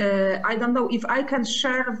 I don't know if I can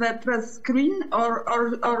share the press screen or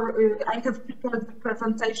I have prepared the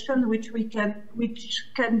presentation which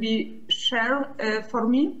can be shared for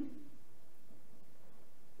me.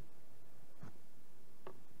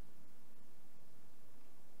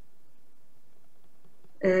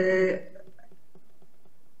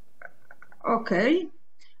 Okay.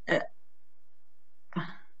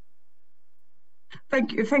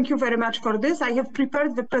 Thank you very much for this. I have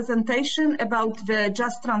prepared the presentation about the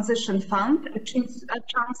Just Transition Fund, a chance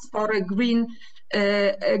for a green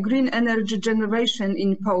energy generation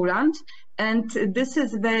in Poland. And this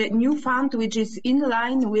is the new fund which is in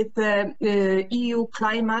line with the EU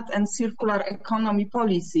climate and circular economy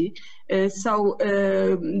policy. The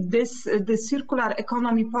circular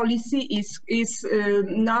economy policy is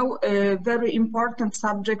now a very important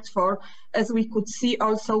subject for, as we could see,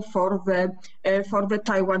 also for the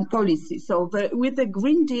Taiwan policy. So with the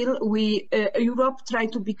Green Deal, Europe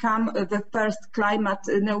tried to become the first climate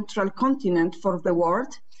neutral continent for the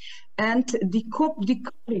world. And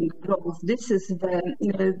decoupling growth, this is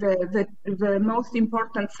the most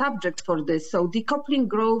important subject for this. So decoupling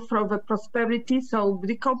growth from the prosperity, so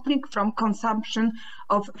decoupling from consumption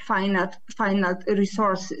of finite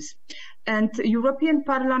resources. And European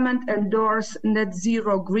Parliament endorsed net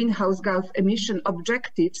zero greenhouse gas emission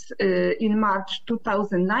objectives in March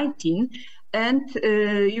 2019, and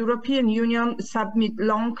European Union submit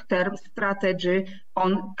long-term strategy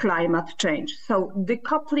on climate change. So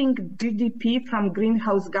decoupling GDP from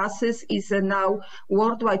greenhouse gases is a now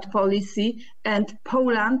worldwide policy, and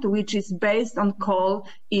Poland, which is based on coal,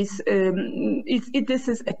 this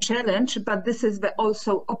is a challenge, but this is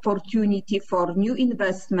also opportunity for new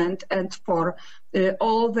investment and for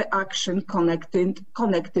all the action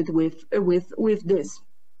connected with this.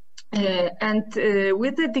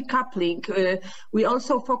 With the decoupling, we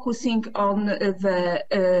also focusing on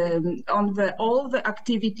all the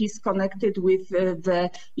activities connected with the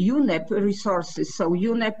UNEP resources. So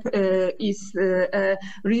UNEP is a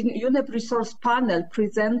UNEP resource panel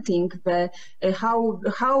presenting what's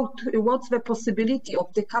the possibility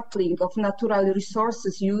of decoupling of natural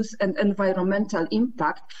resources use and environmental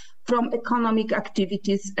impact from economic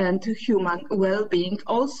activities and human well-being,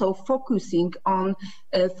 also focusing on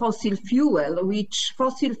fossil fuel, which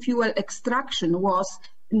fossil fuel extraction was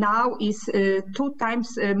now is 2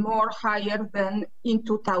 times more higher than in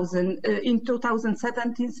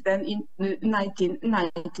 2017 than in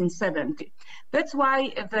 1970. That's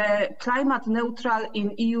why the climate neutral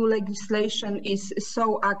in EU legislation is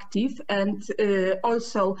so active, and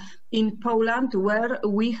also in Poland, where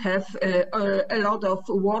we have a lot of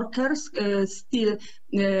workers still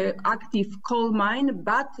active coal mine,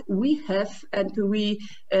 but we have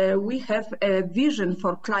a vision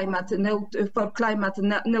for climate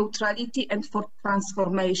neutrality and for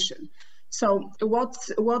transformation. So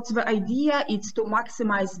what's the idea? It's to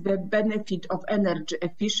maximize the benefit of energy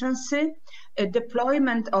efficiency,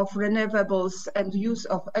 deployment of renewables and use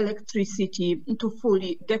of electricity to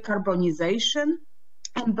fully decarbonization,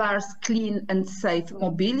 embrace clean and safe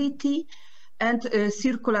mobility, and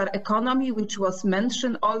circular economy, which was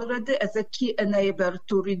mentioned already as a key enabler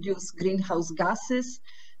to reduce greenhouse gases,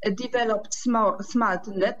 developed smart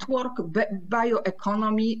network,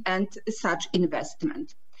 bioeconomy, and such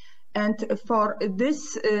investment. And for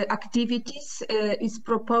these activities is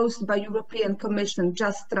proposed by European Commission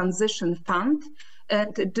Just Transition Fund.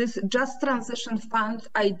 And this Just Transition Fund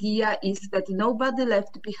idea is that nobody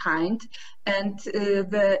left behind, and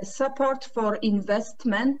the support for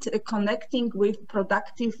investment connecting with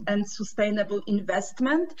productive and sustainable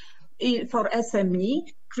investment for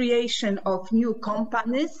SME, creation of new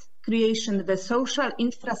companies, creation of the social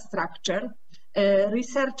infrastructure,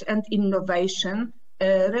 research and innovation,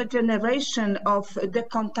 regeneration of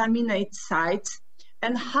decontaminated sites,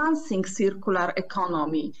 enhancing circular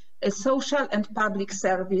economy, social and public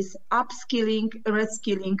service, upskilling,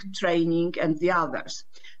 reskilling, training, and the others.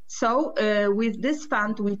 So with this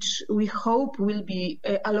fund, which we hope will be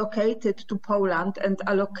allocated to Poland and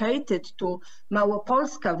allocated to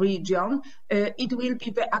Małopolska region, it will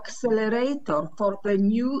be the accelerator for the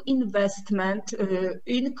new investment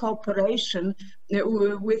in cooperation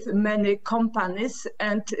with many companies,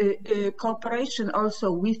 and cooperation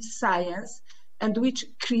also with science, and which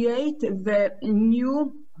create the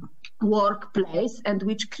new workplace and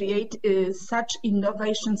which create such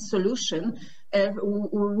innovation solution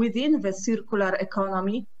within the circular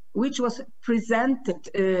economy, which was presented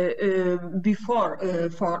before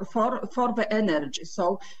for the energy.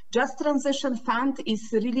 So Just Transition Fund is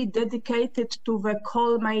really dedicated to the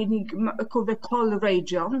coal mining, to the coal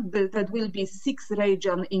region. That will be 6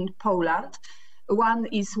 regions in Poland. One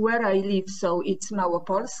is where I live, so it's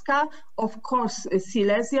Małopolska, of course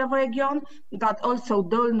Silesia region, but also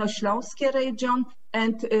Dolnośląskie region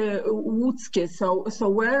and Łódzkie, so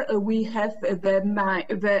where we have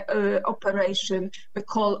the operation, the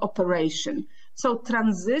coal operation. So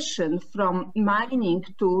transition from mining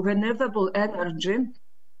to renewable energy,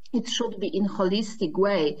 it should be in holistic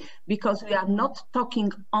way, because we are not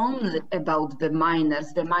talking only about the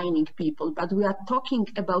miners, the mining people, but we are talking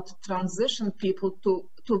about transition people to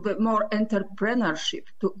the more entrepreneurship,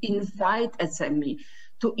 to invite SME,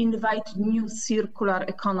 to invite new circular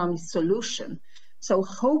economy solution. So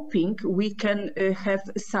hoping we can have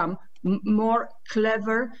some more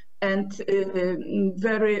clever and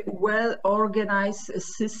very well organized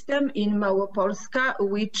system in Małopolska,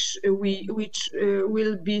 which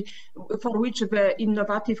will be, for which the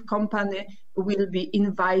innovative company will be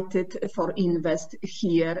invited for invest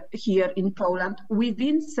here in Poland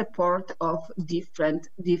within support of different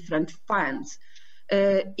funds.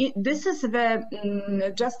 This is the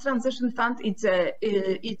Just Transition Fund. It's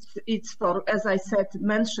for, as I said,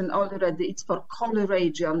 mentioned already, it's for coal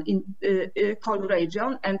region,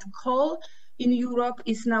 and coal in Europe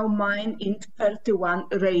is now mined in 31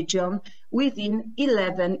 regions within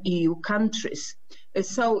 11 EU countries.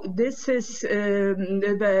 So this is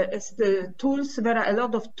the tools. There are a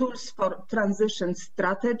lot of tools for transition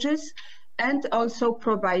strategies, and also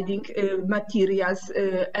providing materials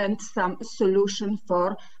and some solution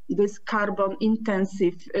for this carbon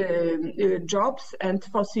intensive jobs and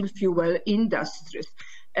fossil fuel industries.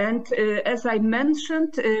 And as I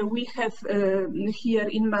mentioned, we have here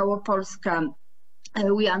in Małopolska,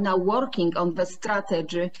 we are now working on the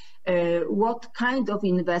strategy, what kind of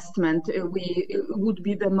investment would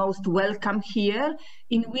be the most welcome here,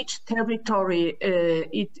 in which territory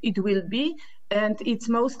it will be, and it's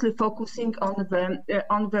mostly focusing on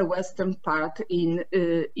the western part in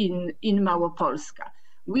Małopolska.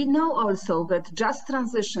 We know also that just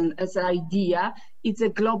transition as an idea, it's a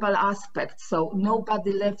global aspect, so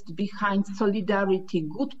nobody left behind, solidarity,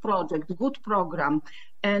 good project, good program,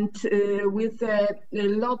 and with a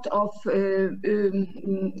lot of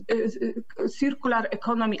circular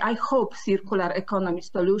economy, I hope circular economy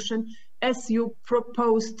solution, as you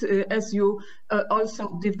proposed, as you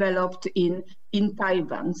also developed in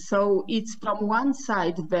Taiwan. So it's from one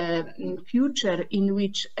side the future in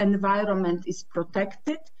which environment is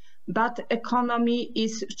protected, but economy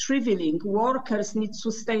is shriveling. Workers need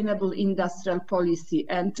sustainable industrial policy,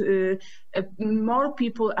 and more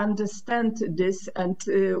people understand this. And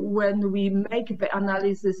when we make the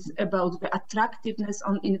analysis about the attractiveness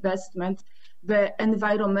on investment, the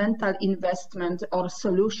environmental investment or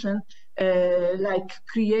solution, like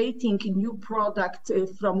creating a new product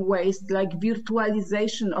from waste, like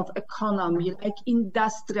virtualization of economy, like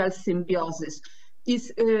industrial symbiosis,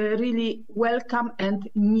 is really welcome and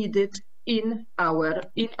needed in our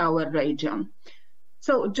region.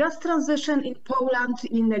 So just transition in Poland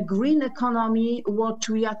in a green economy, what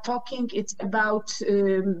we are talking, it's about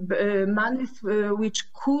money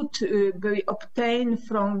which could be obtained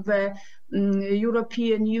from the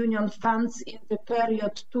European Union funds in the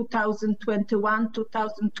period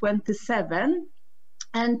 2021-2027.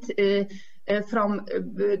 And from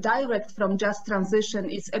direct from Just Transition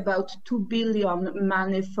is about 2 billion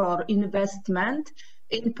money for investment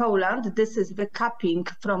in Poland. This is the capping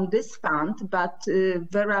from this fund, but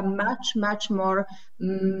there are much more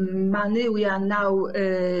money we are now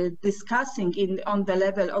discussing on the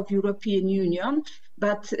level of European Union,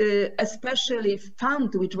 but especially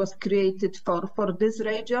fund which was created for this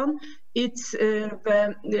region. It's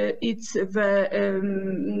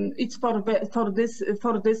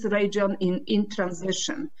for this region in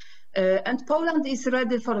transition. And Poland is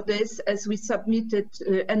ready for this, as we submitted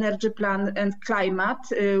energy plan and climate.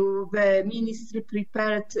 The ministry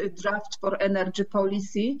prepared a draft for energy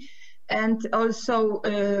policy, and also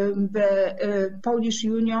the Polish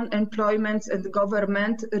Union Employment and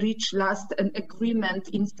Government reached last an agreement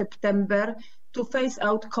in September to phase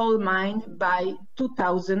out coal mine by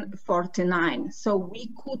 2049. So we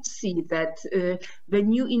could see that the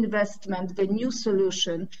new investment, the new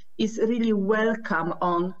solution is really welcome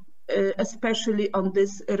on especially on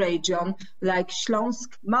this region like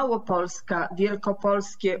Śląsk, Małopolska,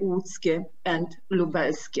 Wielkopolskie, Łódzkie and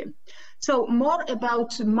Lubelskie. So more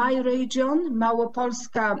about my region.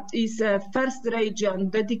 Małopolska is a first region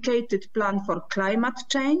dedicated plan for climate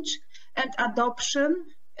change and adoption.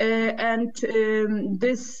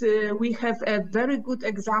 We have a very good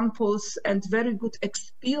examples and very good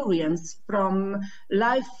experience from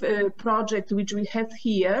life project which we have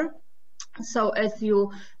here. So as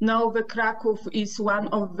you know, the Kraków is one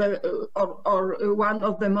of the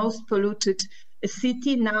most polluted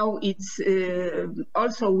city. Now it's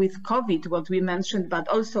also with COVID, what we mentioned, but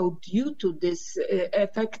also due to this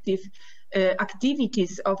effective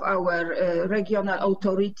activities of our regional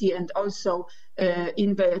authority, and also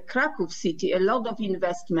in the Kraków city, a lot of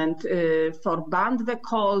investment for ban the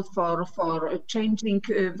coal, for changing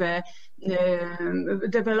the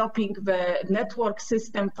developing the network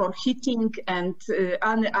system for heating and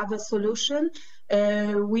any other solution.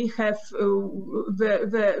 We have the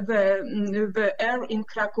air in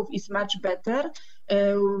Kraków is much better.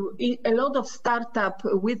 A lot of startup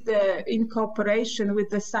in cooperation with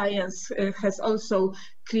the science has also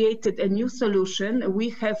created a new solution. We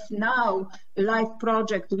have now a live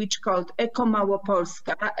project which called Eco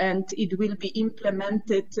Małopolska, and it will be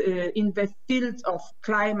implemented in the field of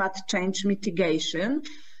climate change mitigation.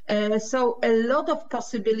 So a lot of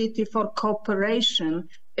possibility for cooperation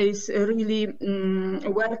is really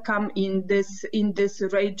welcome in this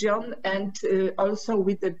region, and also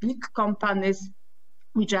with the big companies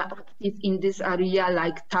which are active in this area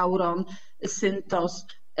like Tauron, Synthos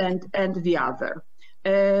and the other.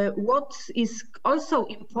 What is also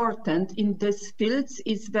important in these fields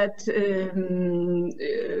is that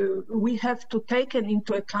we have to take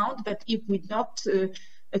into account that if we not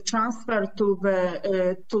transfer to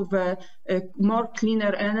the more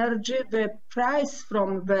cleaner energy, the price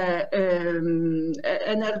from the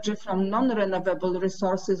energy from non-renewable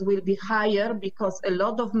resources will be higher, because a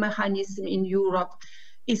lot of mechanism in Europe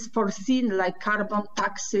is foreseen like carbon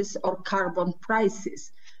taxes or carbon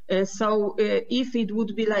prices. So if it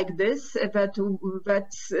would be like this, that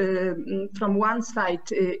from one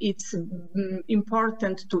side it's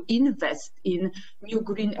important to invest in new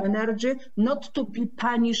green energy, not to be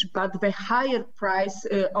punished, but the higher price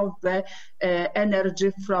of the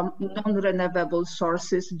energy from non-renewable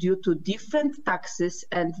sources due to different taxes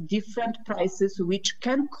and different prices, which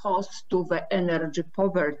can cause to the energy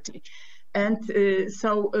poverty. And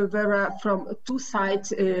so there are from two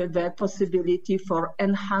sides the possibility for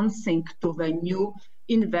enhancing to the new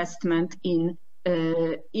investment in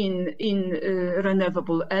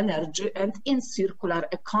renewable energy and in circular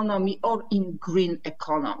economy or in green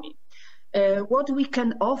economy. What we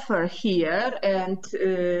can offer here and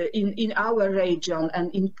in our region and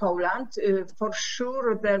in Poland, for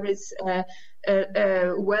sure there is a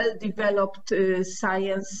well-developed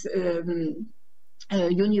science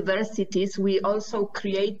universities. We also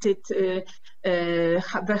created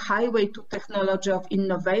the Highway to Technology of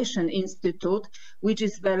Innovation Institute, which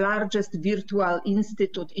is the largest virtual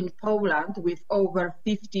institute in Poland with over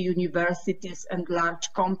 50 universities and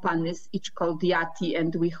large companies, each called YATI,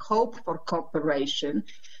 and we hope for cooperation.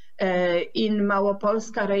 In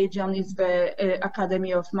Małopolska region is the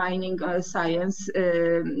Academy of Mining Science,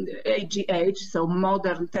 AGH, so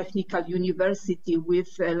modern technical university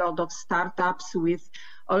with a lot of startups, with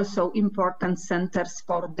also important centers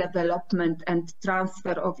for development and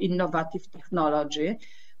transfer of innovative technology.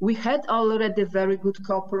 We had already very good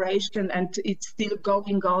cooperation, and it's still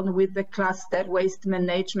going on with the cluster, waste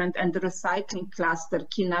management and recycling cluster,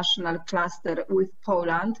 key national cluster with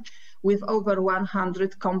Poland, with over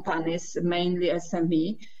 100 companies, mainly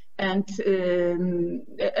SME, and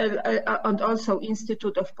also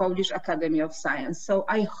Institute of Polish Academy of Science. So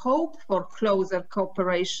I hope for closer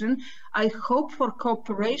cooperation. I hope for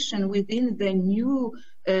cooperation within the new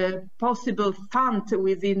possible fund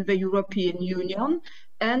within the European Union,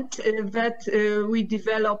 and that we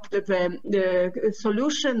develop the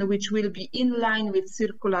solution which will be in line with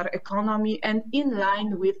circular economy and in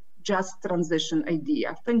line with just transition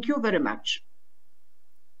idea. Thank you very much.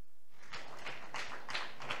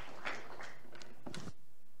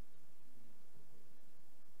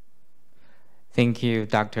 Thank you,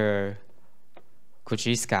 Dr.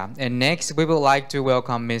 Kuczyska. And next, we would like to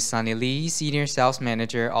welcome Ms. Sunny Lee, Senior Sales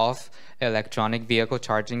Manager of Electronic Vehicle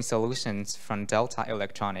Charging Solutions from Delta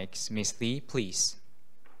Electronics. Ms. Lee, please.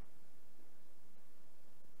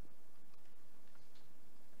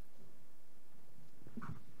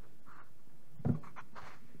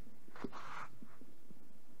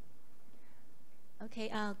 Okay,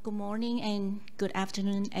 good morning and good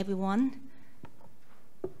afternoon, everyone.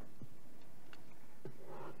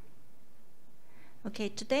 Okay,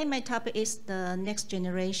 today my topic is the next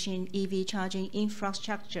generation EV charging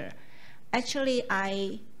infrastructure. Actually,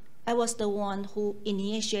 I was the one who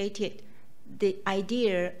initiated the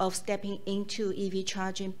idea of stepping into EV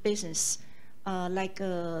charging business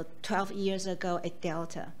 12 years ago at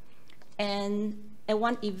Delta. And at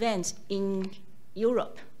one event in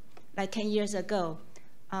Europe, like 10 years ago,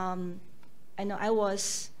 I know I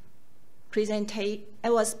was presenting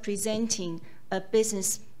a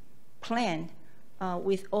business plan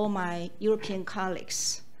with all my European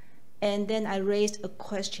colleagues. And then I raised a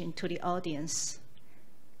question to the audience.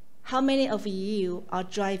 How many of you are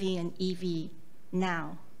driving an EV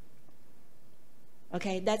now?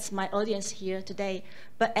 Okay, that's my audience here today.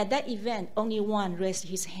 But at that event, only one raised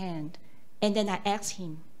his hand. And then I asked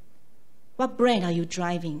him, what brand are you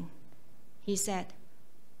driving? He said,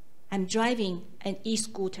 I'm driving an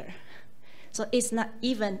e-scooter. So it's not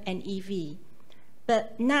even an EV.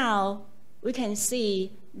 But now we can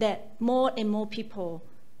see that more and more people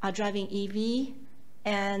are driving EV,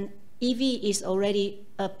 and EV is already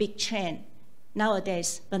a big trend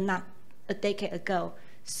nowadays, but not a decade ago.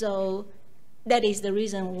 So that is the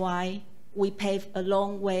reason why we paved a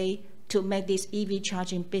long way to make this EV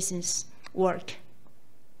charging business work.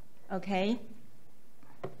 Okay?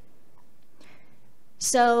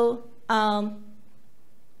 So a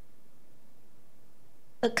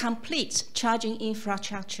complete charging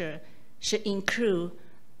infrastructure should include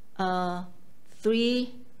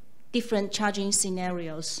 3 different charging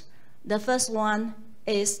scenarios. The first one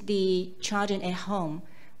is the charging at home,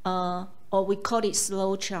 or we call it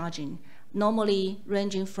slow charging, normally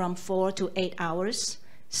ranging from 4 to 8 hours.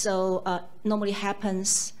 So normally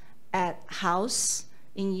happens at house,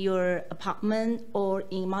 in your apartment, or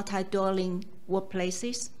in multi-dwelling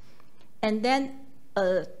workplaces. And then,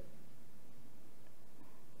 let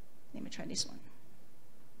me try this one.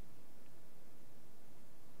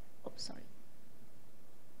 Oh, sorry.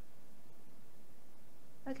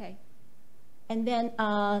 Okay. And then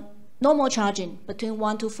normal charging between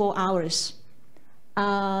 1 to 4 hours.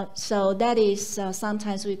 So that is,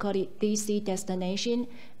 sometimes we call it DC destination.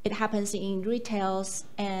 It happens in retails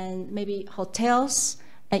and maybe hotels,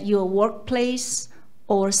 at your workplace,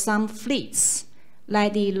 or some fleets,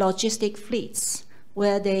 like the logistic fleets,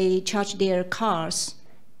 where they charge their cars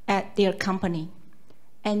at their company.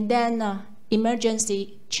 And then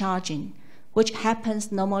emergency charging, which happens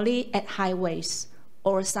normally at highways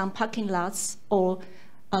or some parking lots, or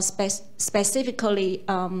specifically,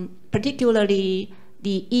 particularly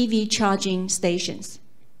the EV charging stations.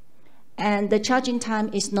 And the charging time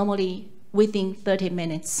is normally within 30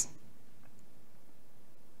 minutes.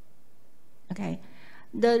 Okay,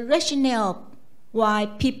 the rationale why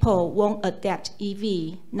people won't adapt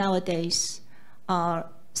EV nowadays are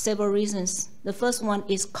several reasons. The first one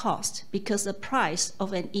is cost, because the price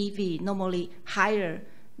of an EV normally higher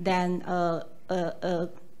than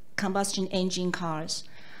combustion engine cars.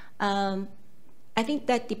 I think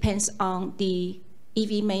that depends on the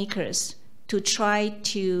EV makers to try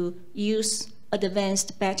to use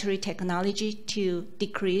advanced battery technology to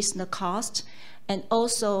decrease the cost, and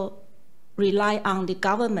also rely on the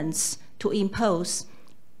governments to impose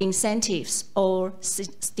incentives or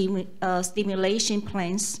stimulation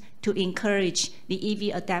plans to encourage the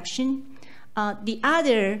EV adoption. The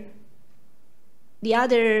other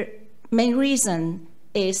main reason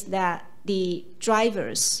is that the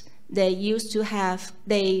drivers, they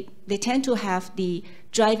tend to have the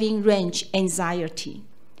driving range anxiety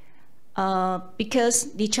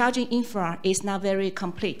because the charging infra is not very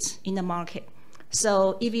complete in the market.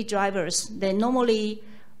 So EV drivers, they normally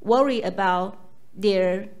worry about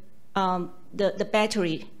their the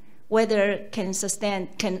battery, whether can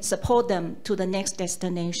support them to the next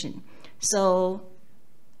destination. So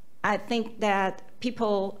I think that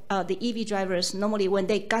people, the EV drivers, normally when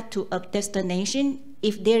they got to a destination,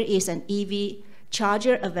 if there is an EV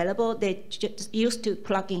charger available, they just used to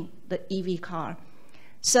plug in the EV car.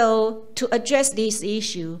 So to address this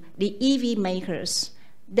issue, the EV makers,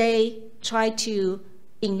 they try to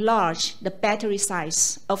enlarge the battery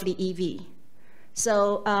size of the EV.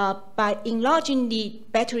 So by enlarging the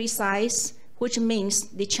battery size, which means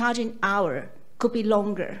the charging hour could be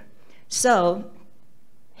longer. So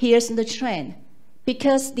here's the trend.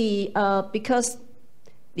 Because the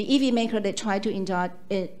EV maker, they try to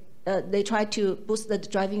boost the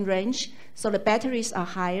driving range, so the batteries are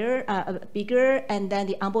higher, bigger, and then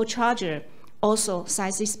the onboard charger also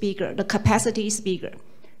size is bigger, the capacity is bigger.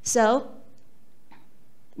 So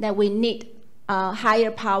that we need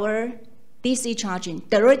higher power DC charging,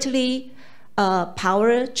 directly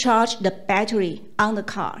power charge the battery on the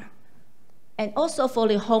car. And also for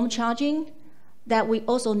the home charging, that we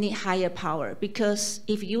also need higher power, because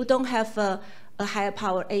if you don't have a higher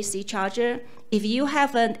power AC charger, if you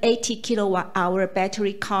have an 80 kilowatt hour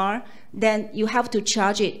battery car, then you have to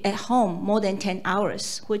charge it at home more than 10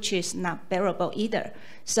 hours, which is not bearable either.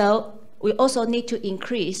 So we also need to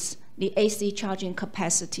increase the AC charging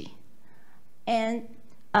capacity. And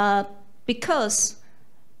because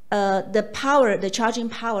the charging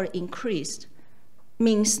power increased,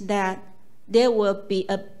 means that there will be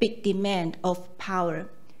a big demand of power.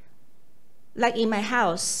 Like in my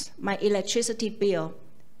house, my electricity bill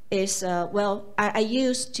is, I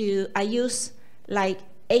use like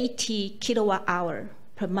 80 kilowatt hour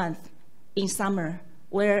per month in summer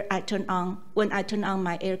when I turn on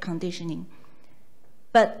my air conditioning.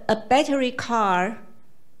 But a battery car,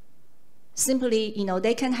 simply,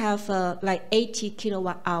 they can have like 80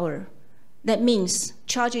 kilowatt hour. That means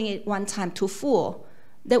charging it one time to full,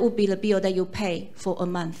 that would be the bill that you pay for a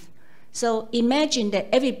month. So imagine that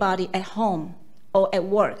everybody at home or at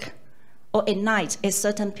work or at night at a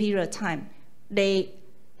certain period of time, they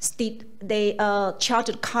charge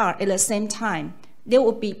the car at the same time. There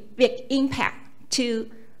will be big impact to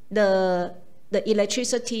the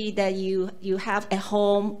electricity that you have at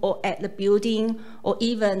home or at the building or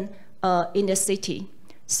even in the city.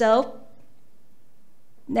 So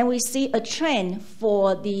then we see a trend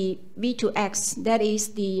for the V2X, that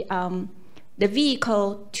is the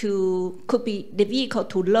vehicle could be the vehicle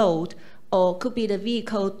to load, or could be the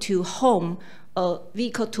vehicle to home, or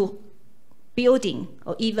vehicle to building,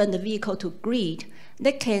 or even the vehicle to grid,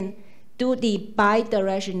 that can do the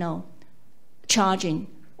bi-directional charging.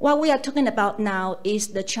 What we are talking about now is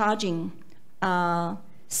the charging one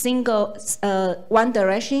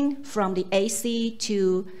direction from the AC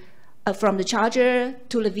to from the charger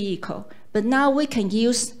to the vehicle. But now we can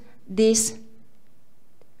use this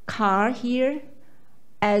car here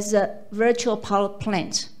as a virtual power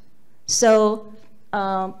plant. So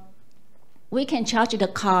we can charge the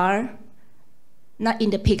car not in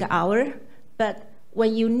the peak hour, but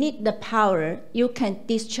when you need the power, you can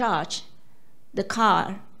discharge the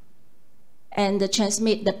car and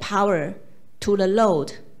transmit the power to the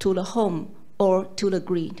load, to the home, or to the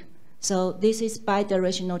grid. So this is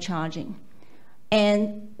bi-directional charging.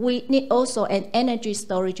 And we need also an energy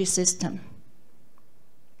storage system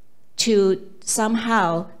to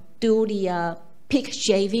somehow do the peak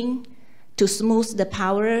shaving to smooth the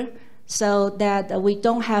power so that we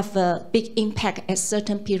don't have a big impact at a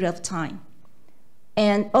certain period of time.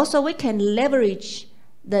 And also we can leverage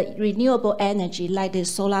the renewable energy like the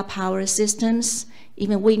solar power systems,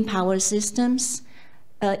 even wind power systems,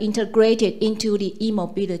 integrated into the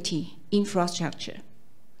e-mobility infrastructure.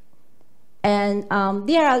 And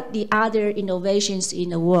there are the other innovations in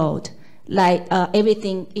the world, like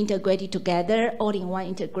everything integrated together, all-in-one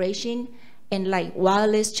integration, and like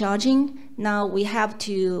wireless charging. Now we have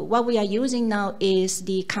to, what we are using now is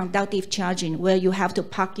the conductive charging, where you have to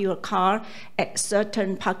park your car at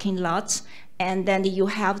certain parking lots, and then you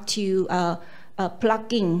have to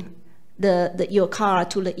plug in your car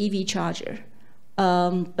to the EV charger.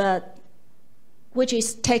 But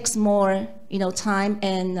which takes more time,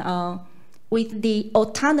 and with the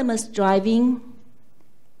autonomous driving,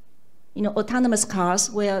 autonomous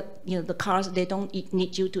cars, where the cars, they don't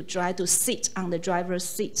need you to drive, to sit on the driver's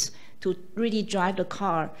seat to really drive the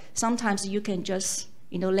car. Sometimes you can just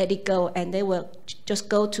let it go, and they will just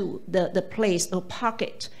go to the place or park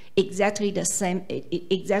it exactly the same,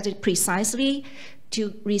 exactly precisely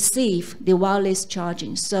to receive the wireless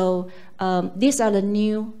charging. So these are the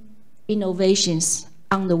new innovations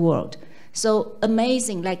on the world. So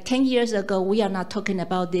amazing, like 10 years ago, we are not talking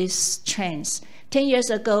about these trends. 10 years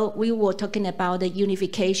ago, we were talking about the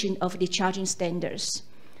unification of the charging standards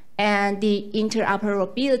and the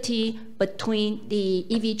interoperability between the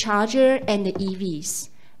EV charger and the EVs,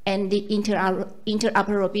 and the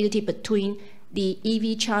interoperability between the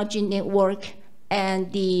EV charging network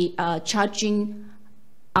and the charging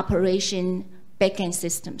operation backend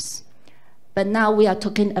systems. But now we are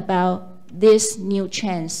talking about this new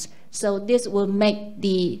trends. So this will make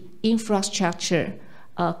the infrastructure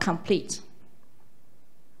complete.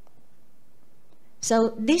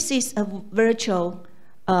 So this is a virtual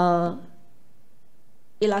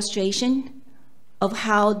illustration of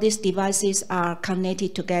how these devices are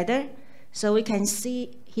connected together. So we can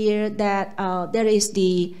see here that there is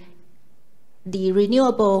the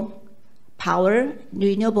renewable power,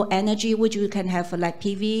 renewable energy, which you can have like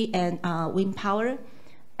PV and wind power.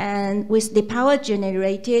 And with the power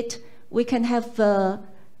generated, we can have the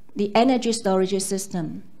energy storage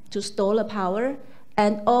system to store the power.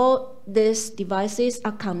 And all these devices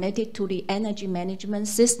are connected to the energy management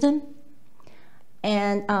system.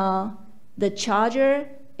 And the charger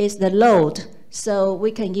is the load. So we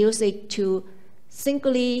can use it to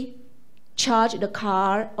singly charge the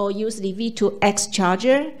car, or use the V2X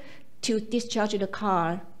charger to discharge the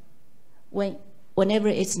car whenever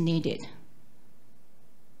it's needed.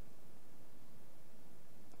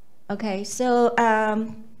 Okay, so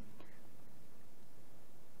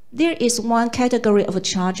there is one category of a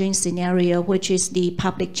charging scenario, which is the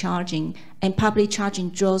public charging. And public charging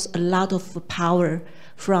draws a lot of power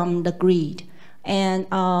from the grid. And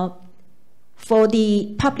for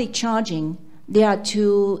the public charging, there are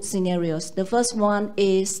two scenarios. The first one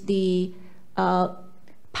is the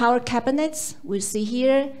power cabinets we see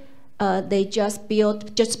here. They just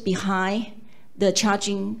built just behind the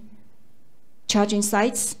charging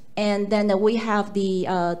sites. And then we have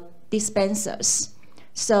the dispensers.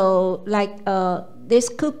 So like this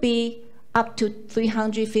could be up to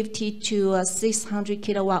 350 to 600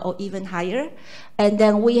 kilowatt or even higher. And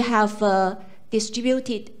then we have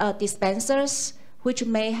distributed dispensers, which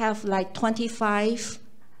may have like 25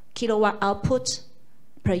 kilowatt output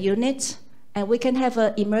per unit. And we can have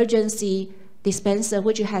an emergency dispenser,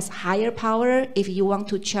 which has higher power if you want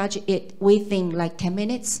to charge it within like 10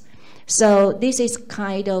 minutes. So this is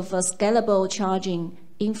kind of a scalable charging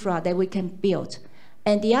infra that we can build.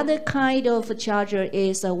 And the other kind of charger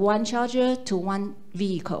is one charger to one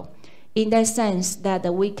vehicle. In that sense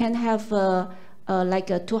that we can have like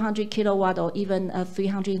a 200 kilowatt or even a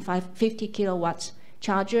 350 kilowatt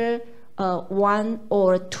charger, one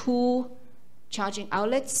or two charging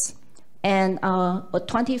outlets, and a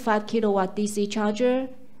 25 kilowatt DC charger,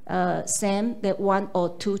 same that one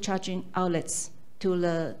or two charging outlets to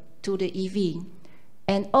the EV.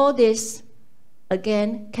 And all this,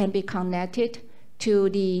 again, can be connected to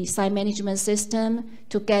the site management system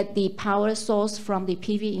to get the power source from the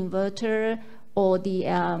PV inverter or the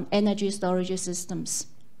energy storage systems.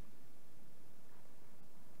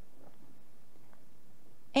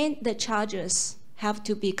 And the chargers have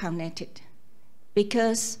to be connected,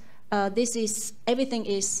 because everything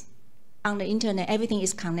is on the internet, everything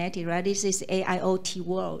is connected, right? This is AIoT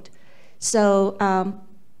world. So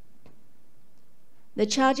the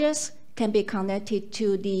chargers can be connected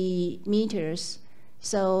to the meters.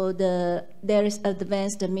 So there is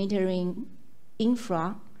advanced metering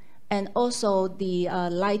infra, and also the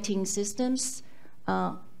lighting systems.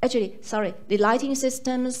 The lighting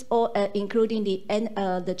systems, or including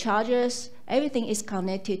the chargers, everything is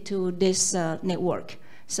connected to this network.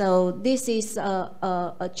 So this is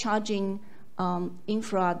a charging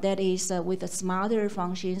infra that is with a smarter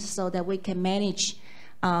functions, so that we can manage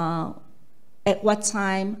at what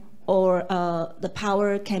time or the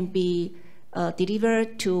power can be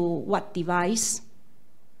delivered to what device.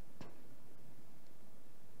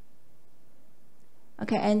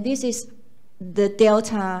 Okay, and this is the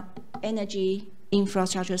Delta energy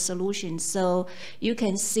infrastructure solution. So you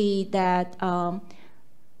can see that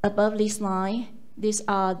above this line, these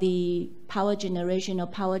are the power generation or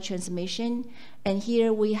power transmission. And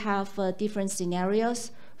here we have different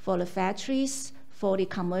scenarios for the factories, for the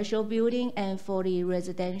commercial building, and for the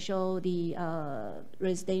residential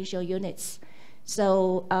units.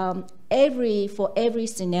 So for every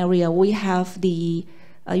scenario, we have the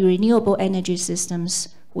renewable energy systems,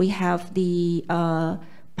 we have the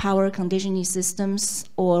power conditioning systems,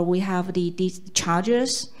 or we have the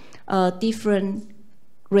chargers, different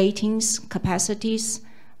ratings, capacities,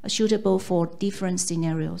 suitable for different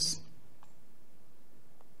scenarios.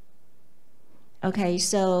 Okay,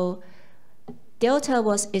 so Delta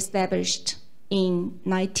was established in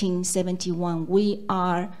 1971. We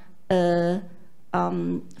are a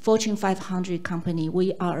Fortune 500 company.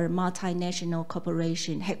 We are a multinational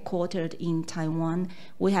corporation headquartered in Taiwan.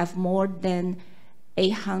 We have more than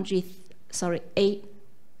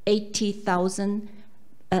 80,000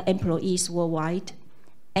 employees worldwide.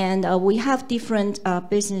 And we have different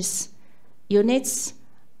business units.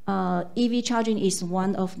 EV charging is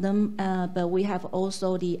one of them, but we have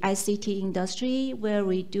also the ICT industry, where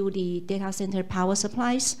we do the data center power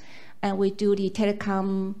supplies, and we do the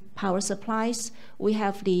telecom power supplies. We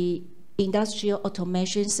have the industrial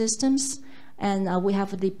automation systems, and we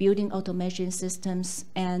have the building automation systems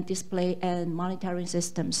and display and monitoring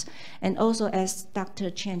systems. And also, as Dr.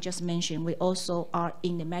 Chen just mentioned, we also are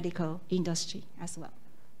in the medical industry as well.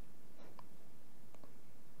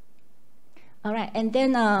 All right, and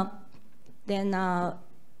then the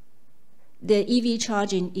EV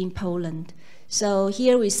charging in Poland. So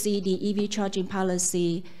here we see the EV charging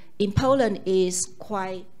policy in Poland is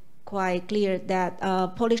quite clear that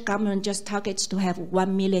Polish government just targets to have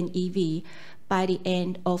 1 million EV by the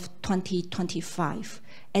end of 2025.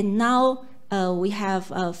 And now we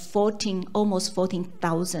have almost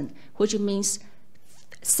 14,000, which means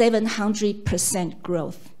 700%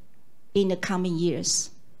 growth in the coming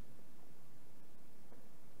years.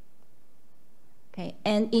 Okay,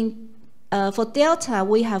 and for Delta,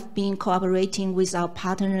 we have been cooperating with our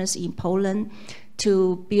partners in Poland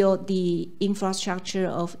to build the infrastructure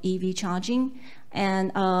of EV charging.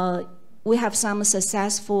 And we have some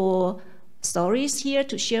successful stories here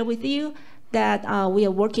to share with you, that we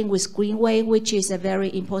are working with Greenway, which is a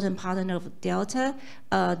very important partner of Delta.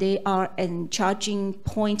 They are a charging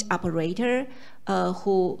point operator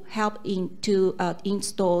who help to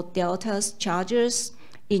install Delta's chargers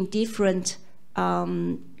in different for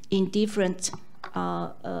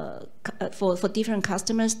different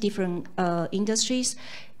customers, different industries.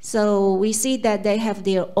 So we see that they have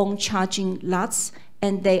their own charging lots,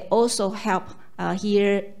 and they also help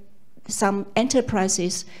here some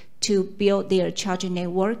enterprises to build their charging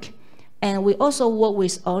network. And we also work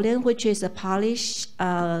with Orlen, which is a Polish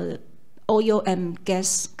oil and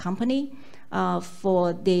gas company,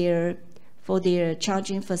 for their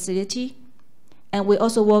charging facility. And we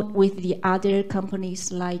also work with the other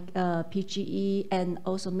companies like PGE and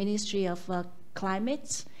also Ministry of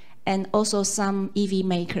Climate, and also some EV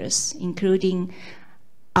makers, including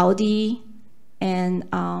Audi, and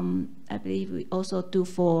I believe we also do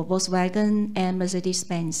for Volkswagen and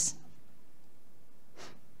Mercedes-Benz.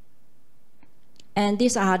 And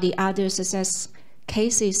these are the other success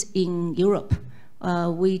cases in Europe.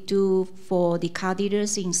 We do for the car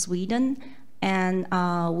dealers in Sweden, and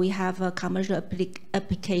we have a commercial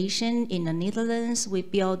application in the Netherlands. We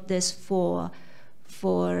built this for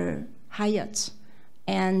Hyatt,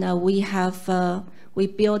 and we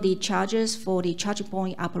build the chargers for the charging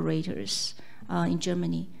point operators in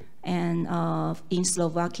Germany, and in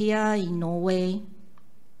Slovakia, in Norway.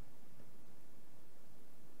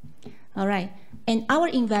 All right, and our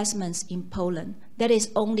investments in Poland, that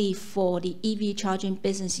is only for the EV charging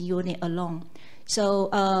business unit alone.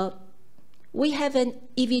 So we have an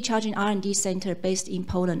EV charging R&D center based in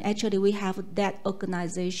Poland. Actually, we have that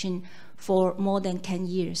organization for more than 10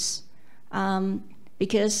 years.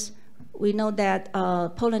 Because we know that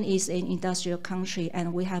Poland is an industrial country,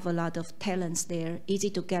 and we have a lot of talents there, easy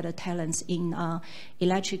to get talents in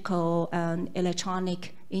electrical and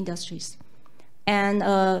electronic industries. And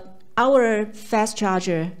our fast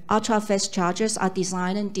charger, ultra-fast chargers, are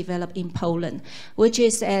designed and developed in Poland, which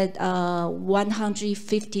is at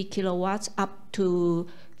 150 kilowatts up to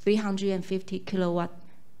 350 kilowatt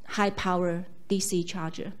high-power DC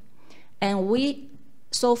charger. And we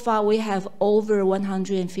so far we have over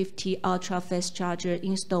 150 ultra-fast chargers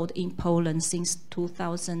installed in Poland since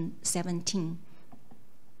 2017.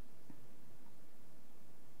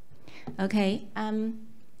 Okay,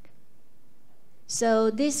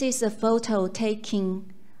 so this is a photo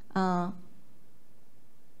taken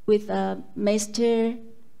with Mr.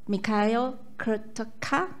 Mikhail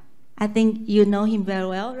Kurtka. I think you know him very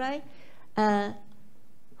well, right?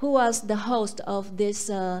 Who was the host of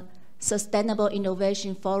this Sustainable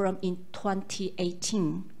Innovation Forum in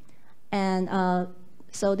 2018. And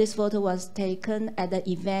so this photo was taken at the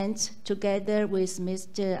event together with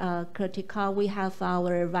Mr. Kurtka. We have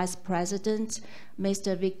our Vice President,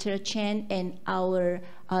 Mr. Victor Chen, and our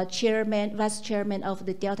Vice Chairman of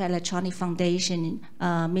the Delta Electronic Foundation,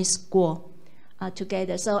 Ms. Guo,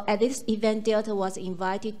 together. So at this event, Delta was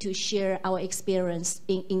invited to share our experience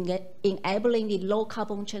in enabling the low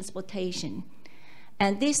carbon transportation.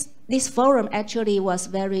 And this forum actually was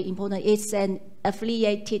very important. It's an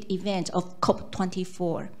affiliated event of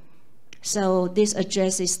COP24. So this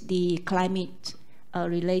addresses the climate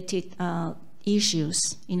related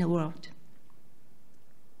issues in the world.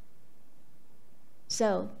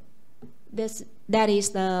 So that is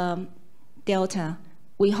the Delta.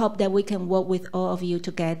 We hope that we can work with all of you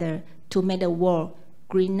together to make the world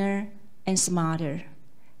greener and smarter.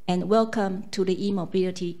 And welcome to the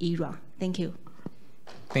e-mobility era. Thank you.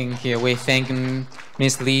 Thank you. We thank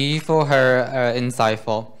Ms. Lee for her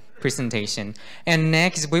insightful presentation. And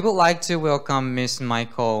next, we would like to welcome Ms.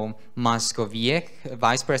 Michael Moskowiec,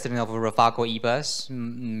 Vice President of Krajową Izbę.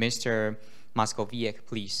 Mr. Moskowiec,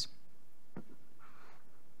 please.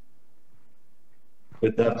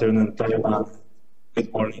 Good afternoon, Taiwan.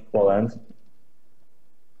 Good morning, Poland.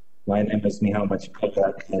 My name is Michał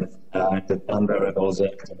Moskowiec, and I'm the founder and also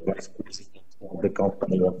Vice President of the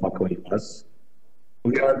company Krajową Izbę.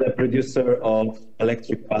 We are the producer of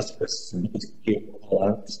electric buses here in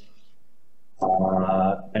Poland.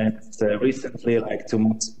 And recently, like 2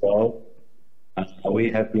 months ago, we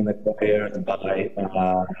have been acquired by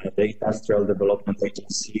the Industrial Development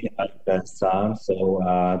Agency, CIECA. So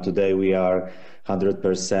today we are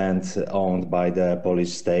 100% owned by the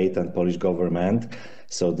Polish state and Polish government.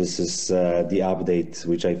 So this is the update,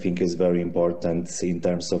 which I think is very important in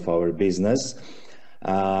terms of our business.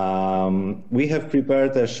 We have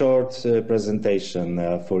prepared a short presentation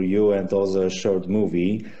for you and also a short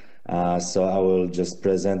movie. So I will just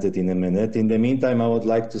present it in a minute. In the meantime, I would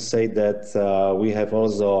like to say that we have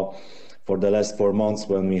also, for the last 4 months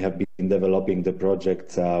when we have been developing the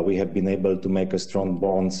project, we have been able to make a strong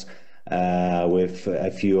bonds with a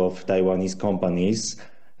few of Taiwanese companies.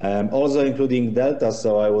 Also including Delta,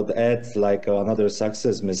 so I would add like another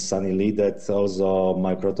success, Ms. Sunny Lee, that also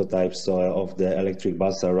my prototypes of the electric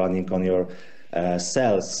bus are running on your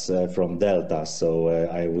cells from Delta. So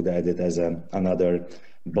I would add it as another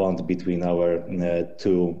bond between our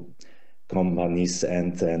two companies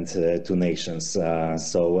and two nations.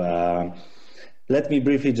 So let me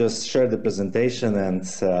briefly just share the presentation, and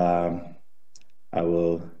I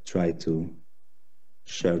will try to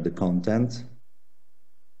share the content.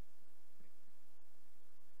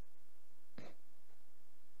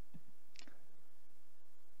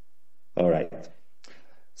 All right.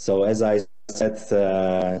 So as I said,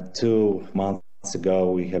 2 months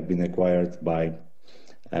ago, we have been acquired by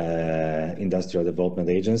Industrial Development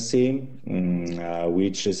Agency,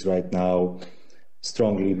 which is right now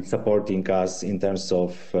strongly supporting us in terms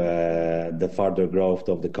of the further growth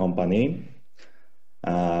of the company.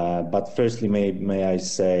 But firstly, may I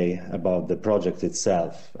say about the project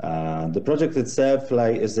itself. The project itself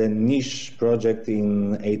is a niche project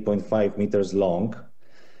in 8.5 meters long.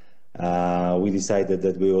 We decided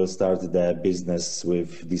that we will start the business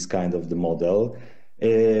with this kind of the model.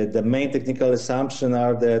 The main technical assumption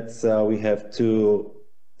are that we have 2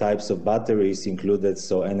 types of batteries included,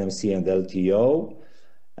 so NMC and LTO.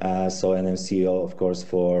 So NMC, of course,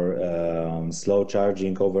 for slow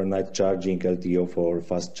charging, overnight charging, LTO for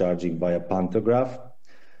fast charging via pantograph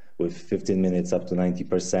with 15 minutes up to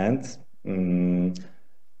 90%.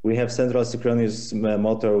 We have central synchronous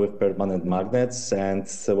motor with permanent magnets, and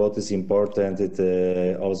what is important, it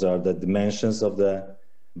also are the dimensions of the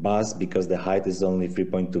bus, because the height is only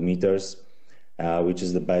 3.2 meters, which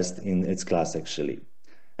is the best in its class actually.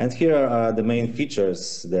 And here are the main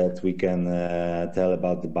features that we can tell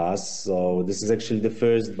about the bus. So this is actually the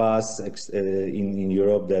first bus in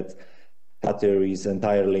Europe that battery is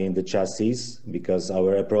entirely in the chassis, because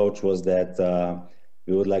our approach was that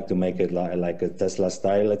we would like to make it like a Tesla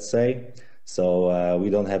style, let's say. So we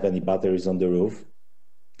don't have any batteries on the roof.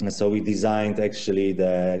 So we designed actually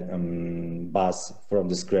the bus from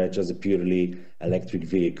the scratch as a purely electric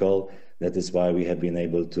vehicle. That is why we have been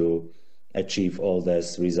able to achieve all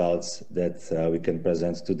these results that we can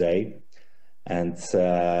present today. And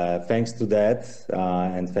thanks to that,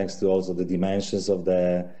 and thanks to also the dimensions of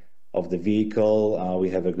the vehicle, we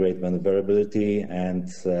have a great maneuverability, and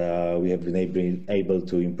we have been able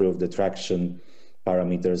to improve the traction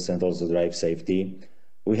parameters and also drive safety.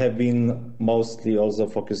 We have been mostly also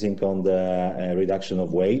focusing on the reduction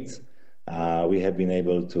of weight. We have been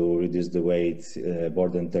able to reduce the weight more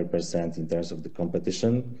than 10% in terms of the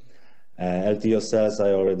competition. LTO cells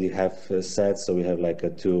I already have said, so we have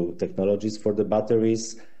like two technologies for the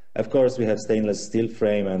batteries. Of course, we have stainless steel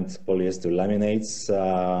frame and polyester laminates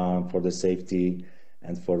for the safety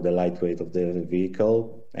and for the lightweight of the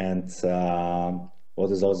vehicle. And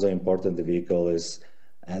what is also important, the vehicle is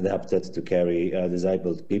adapted to carry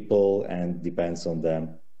disabled people and depends on the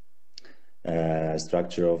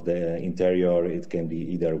structure of the interior. It can be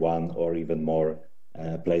either one or even more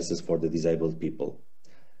places for the disabled people.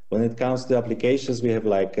 When it comes to applications, we have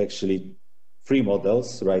like actually 3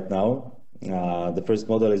 models right now. The first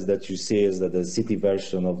model is that you see is that the city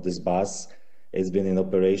version of this bus has been in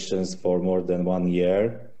operations for more than 1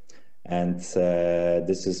 year. And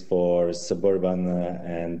this is for suburban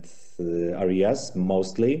and areas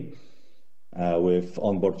mostly with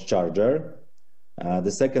onboard charger.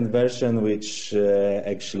 The second version, which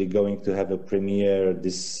actually going to have a premiere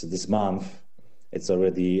this month, it's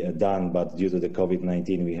already done, but due to the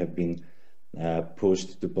COVID-19, we have been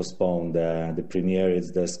pushed to postpone the premiere.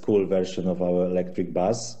 It's the school version of our electric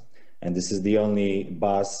bus. And this is the only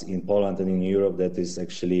bus in Poland and in Europe that is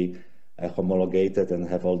actually homologated and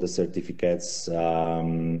have all the certificates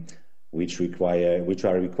which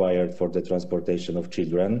are required for the transportation of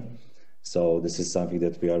children. So this is something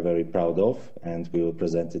that we are very proud of, and we will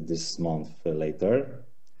present it this month later.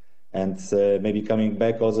 And maybe coming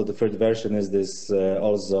back, also the third version is this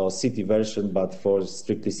also city version, but for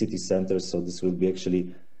strictly city centers. So this will be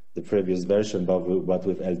actually the previous version, but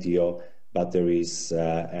with LTO batteries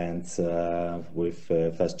and with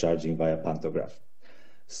fast charging via pantograph.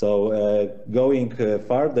 So going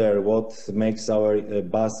further, what makes our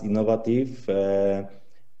bus innovative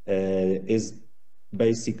is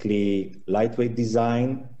basically lightweight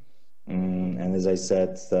design. And as I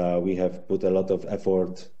said, we have put a lot of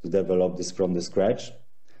effort to develop this from the scratch.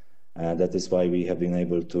 That is why we have been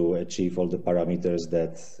able to achieve all the parameters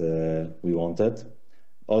that we wanted.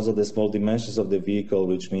 Also the small dimensions of the vehicle,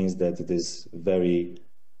 which means that it is very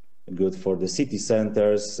good for the city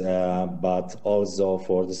centers, but also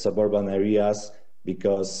for the suburban areas,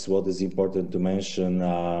 because what is important to mention,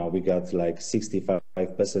 we got like 65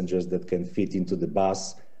 passengers that can fit into the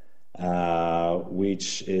bus,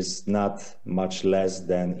 which is not much less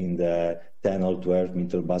than in the 10 or 12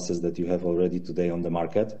 meter buses that you have already today on the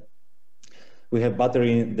market. We have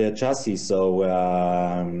battery in the chassis, so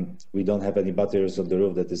we don't have any batteries on the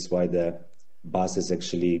roof. That is why the bus is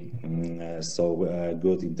actually so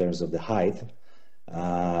good in terms of the height.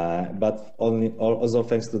 But also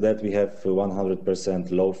thanks to that, we have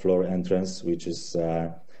 100% low floor entrance, which is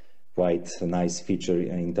quite a nice feature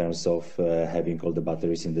in terms of having all the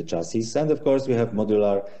batteries in the chassis. And of course, we have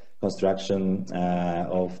modular construction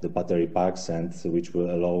of the battery packs, and which will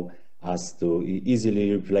allow us to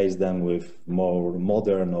easily replace them with more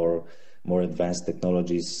modern or more advanced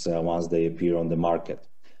technologies once they appear on the market.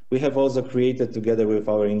 We have also created, together with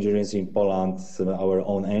our engineers in Poland, our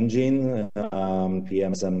own engine,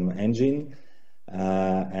 PMSM engine.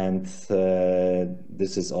 And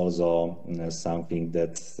this is also something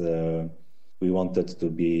that we wanted to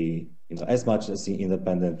be as much as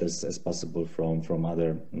independent as possible from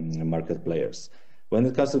other market players. When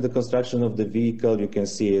it comes to the construction of the vehicle, you can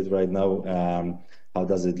see it right now. How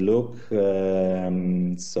does it look?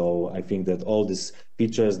 So I think that all these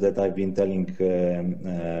features that I've been telling,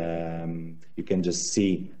 you can just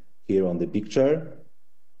see here on the picture.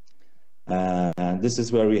 And this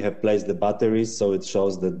is where we have placed the batteries, so it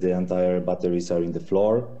shows that the entire batteries are in the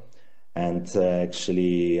floor. And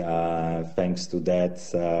actually, thanks to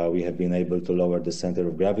that, we have been able to lower the center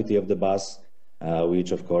of gravity of the bus,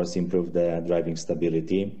 which of course improved the driving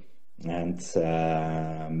stability. And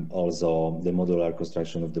also the modular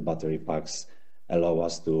construction of the battery packs allow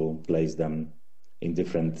us to place them in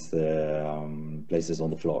different places on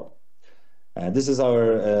the floor. This is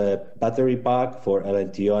our battery pack for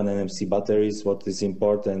LTO and NMC batteries. What is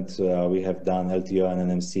important, we have done LTO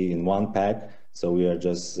and NMC in one pack, so we are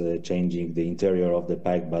just changing the interior of the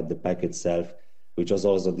pack, but the pack itself, which was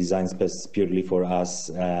also designed purely for us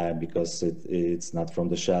because it's not from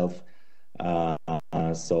the shelf,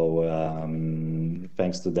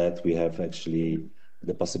 Thanks to that, we have actually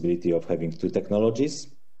the possibility of having two technologies.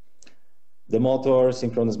 The motor,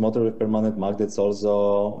 synchronous motor with permanent magnets,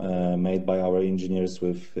 also made by our engineers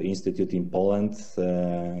with institute in Poland,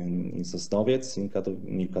 in Sosnowiec, in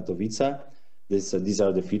Katowice. These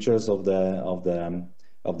are the features of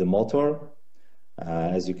the motor.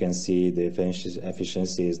 As you can see, the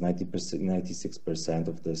efficiency is 96%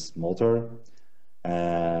 of this motor.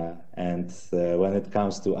 When it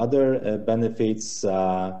comes to other benefits,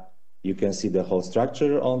 you can see the whole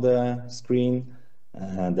structure on the screen.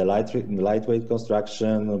 The lightweight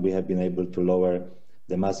construction, we have been able to lower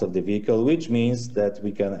the mass of the vehicle, which means that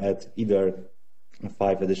we can add either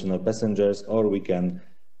 5 additional passengers, or we can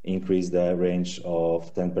increase the range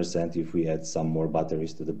of 10% if we add some more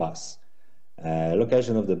batteries to the bus.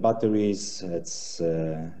 Location of the batteries, it's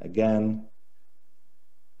again,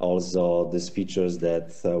 also these features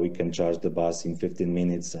that we can charge the bus in 15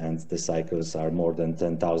 minutes, and the cycles are more than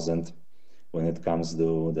 10,000 when it comes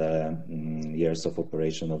to the years of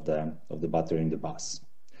operation of the battery in the bus.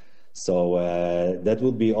 So that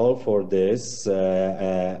would be all for this.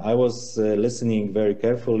 I was listening very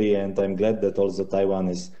carefully, and I'm glad that also Taiwan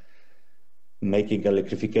is making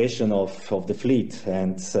electrification of the fleet.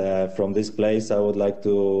 And from this place, I would like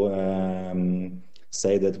to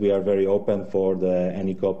say that we are very open for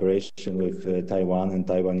any cooperation with Taiwan and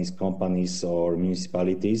Taiwanese companies or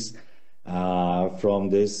municipalities. From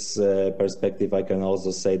this perspective, I can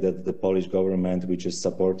also say that the Polish government, which is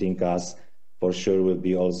supporting us, for sure will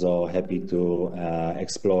be also happy to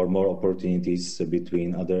explore more opportunities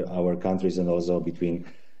between our countries, and also between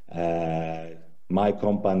my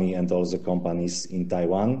company and also companies in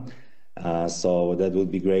Taiwan. So that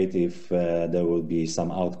would be great if there will be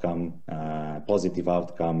some outcome, positive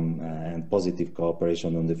outcome, and positive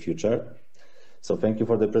cooperation in the future. So thank you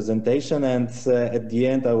for the presentation, and at the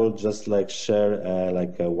end I will just share a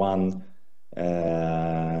 1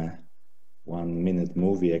 minute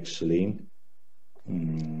movie actually.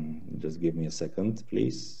 Just give me a second,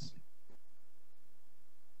 please.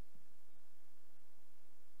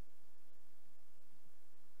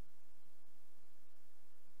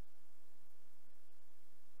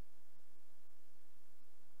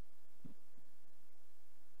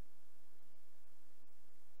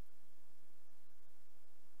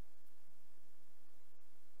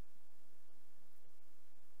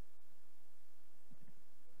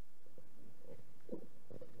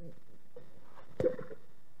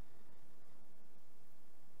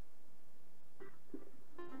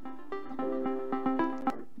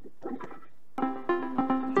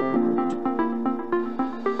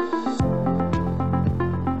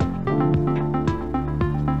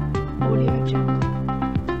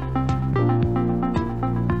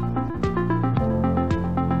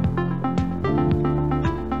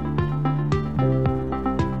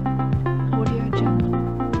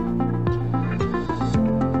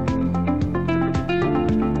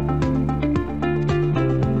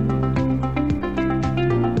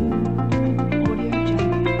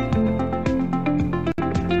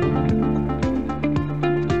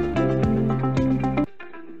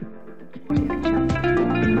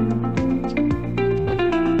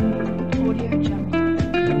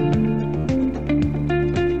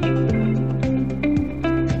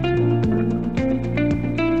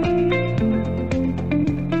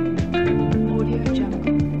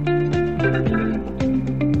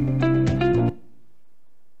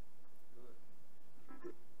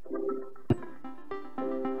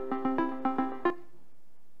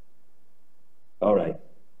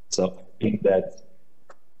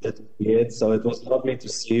 So it was lovely to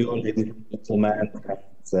see you, ladies and gentlemen, and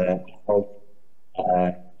I hope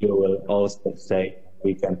you will also say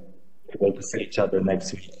we can be able to see each other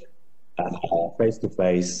next week, face to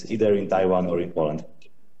face, either in Taiwan or in Poland.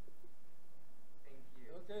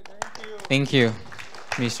 Thank you,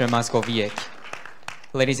 Mr. Moskowiec.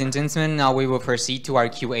 Ladies and gentlemen, now we will proceed to our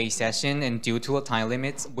Q&A session, and due to a time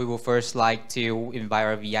limit, we will first like to invite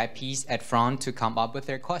our VIPs at front to come up with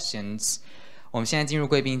their questions. 我们现在进入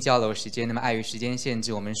贵宾交流时间，那么碍于时间限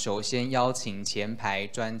制，我们首先邀请前排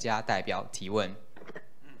专家代表提问。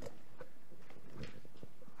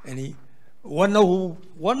Any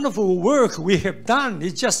wonderful work we have done.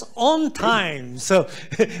 It's just on time. So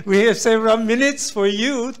we have several minutes for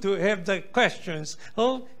you to have the questions.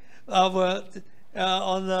 On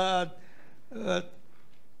the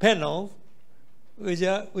panel, would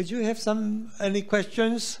you have any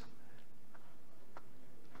questions?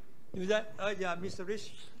 Yeah, Mr.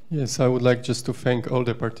 Rich. Yes, I would like just to thank all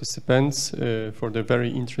the participants for the very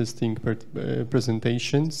interesting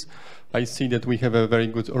presentations. I see that we have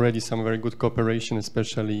already some very good cooperation,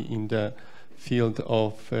 especially in the field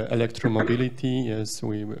of electromobility, yes,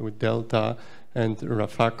 with Delta and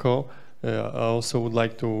Rafaco. I also would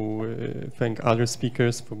like to thank other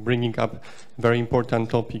speakers for bringing up very important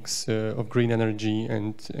topics of green energy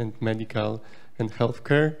and medical and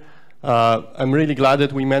healthcare. I'm really glad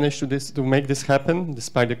that we managed to make this happen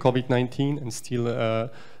despite the COVID-19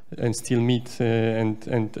 and still meet and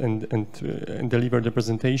deliver the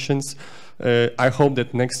presentations. I hope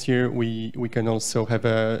that next year we can also have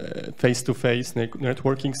a face-to-face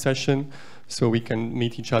networking session so we can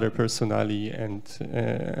meet each other personally and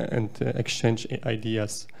exchange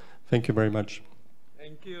ideas. Thank you very much.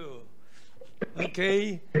 Thank you.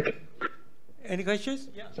 Okay. Any questions?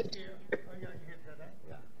 Yeah.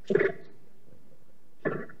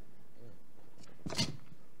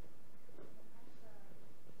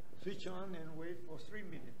 Switch on and wait for 3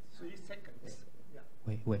 minutes, 3 seconds. Yeah.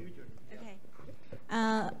 Wait. Okay.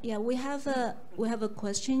 Yeah, we have a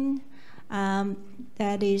question.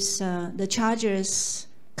 That is, the chargers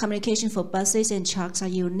communication for buses and trucks are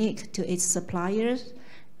unique to its suppliers,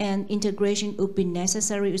 and integration would be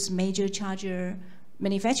necessary with major charger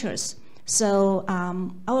manufacturers. So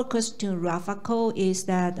our question to Rafaco is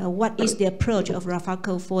that what is the approach of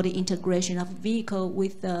Rafaco for the integration of vehicle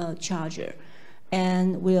with the charger?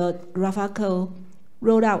 And will Rafaco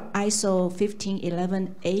roll out ISO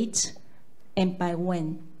 15118 and by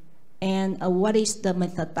when? And what is the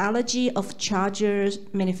methodology of charger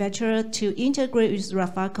manufacturer to integrate with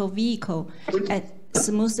Rafaco vehicle and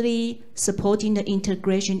smoothly supporting the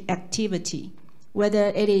integration activity,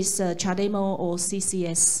 whether it is CHAdeMO or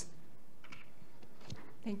CCS?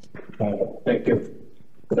 Thank you. Thank you.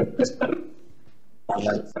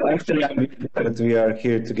 Actually, I'm glad that we are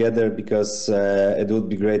here together because it would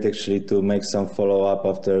be great actually to make some follow-up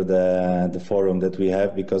after the forum that we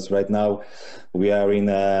have, because right now we are in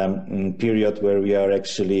a period where we are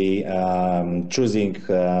actually choosing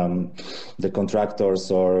the contractors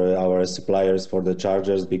or our suppliers for the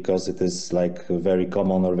chargers, because it is like very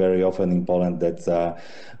common or very often in Poland that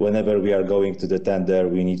whenever we are going to the tender,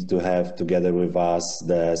 we need to have together with us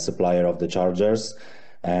the supplier of the chargers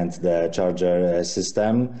and the charger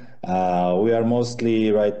system. We are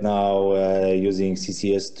mostly right now using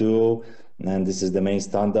CCS2, and this is the main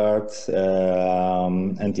standard.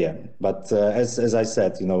 And yeah, but as I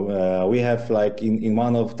said, you know, we have like in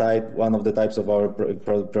one of the types of our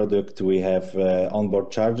product, we have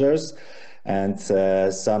onboard chargers, and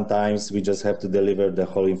sometimes we just have to deliver the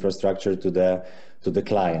whole infrastructure to the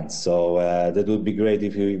client. So that would be great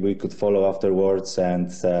if we could follow afterwards,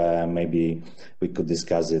 and maybe we could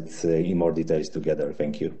discuss it in more details together.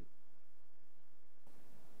 Thank you.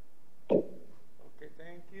 Okay,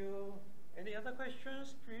 thank you. Any other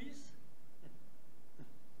questions, please?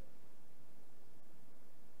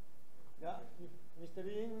 Yeah, Mr.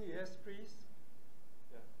 Lin, yes, please.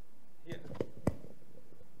 Yeah. Here.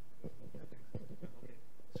 Okay,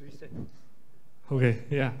 3 seconds. Okay,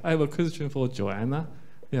 yeah, I have a question for Joanna.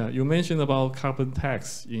 Yeah, you mentioned about carbon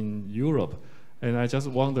tax in Europe, and I just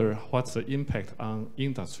wonder what's the impact on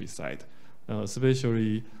industry side,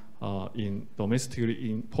 especially domestically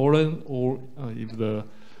in Poland, or if the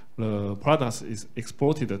products is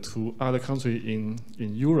exported to other countries in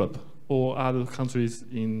Europe or other countries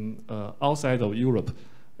in outside of Europe,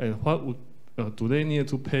 and what would do they need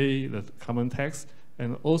to pay the carbon tax,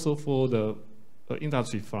 and also for the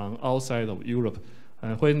industry from outside of Europe,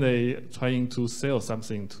 when they trying to sell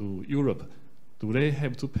something to Europe, do they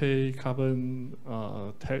have to pay carbon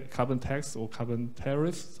tax or carbon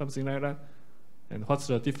tariff, something like that? And what's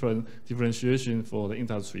the differentiation for the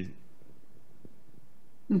industry?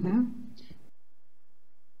 Mm-hmm.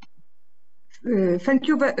 Thank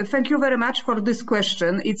you very much for this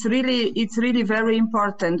question. It's really very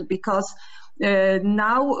important, because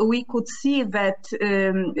now we could see that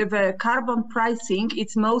the carbon pricing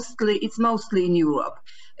it's mostly in Europe,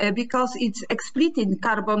 because it's explicit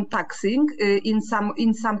carbon taxing in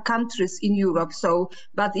some countries in Europe. So,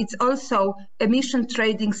 but it's also emission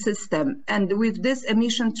trading system, and with this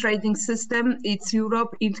emission trading system, it's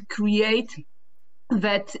Europe. It creates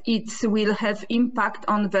that it will have impact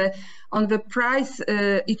on the price.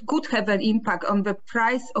 It could have an impact on the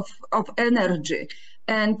price of energy.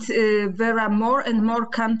 And there are more and more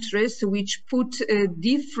countries which put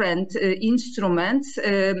different instruments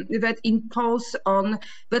that impose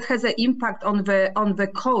that has an impact on the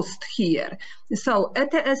cost here. So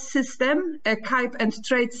ETS system, a cap and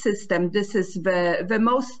trade system. This is the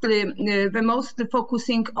mostly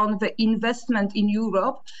focusing on the investment in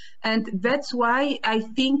Europe. And that's why I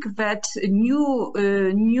think that new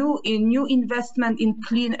investment in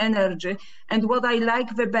clean energy, and what I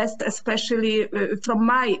like the best, especially from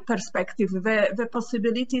my perspective, the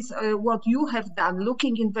possibilities, what you have done,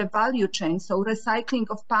 looking in the value chain, so recycling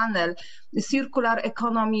of panel, the circular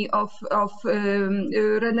economy of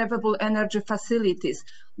renewable energy facilities.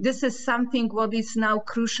 This is something what is now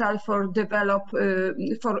crucial for develop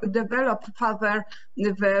further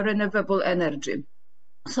the renewable energy.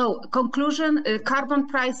 So conclusion, carbon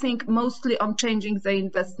pricing mostly on changing the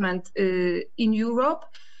investment in Europe.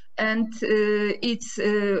 And it's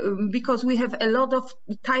because we have a lot of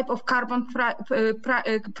type of carbon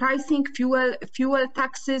pricing, fuel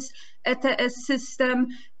taxes, ETS system,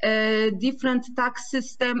 different tax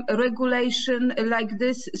system, regulation like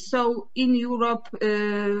this. So in Europe,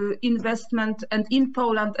 investment, and in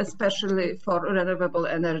Poland especially for renewable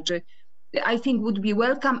energy, I think would be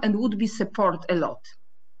welcome and would be support a lot.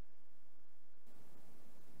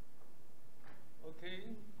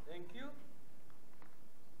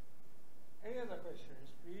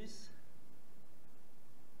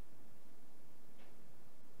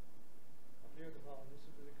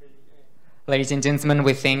 Ladies and gentlemen,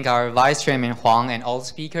 we thank our Vice Chairman Huang and all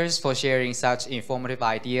speakers for sharing such informative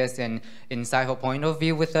ideas and insightful point of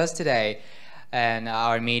view with us today. And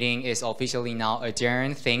our meeting is officially now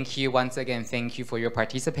adjourned. Thank you once again. Thank you for your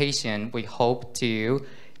participation. We hope to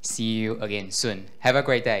see you again soon. Have a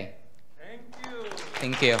great day.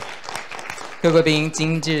 Thank you. 各位宾，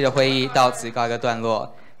今日的会议到此告一个段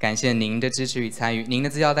落。感谢您的支持与参与。您的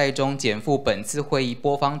资料袋中简附本次会议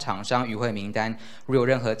播放厂商与会名单，如有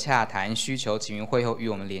任何洽谈需求，请于会后与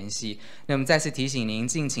我们联系。那么再次提醒您，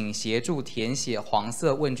敬请协助填写黄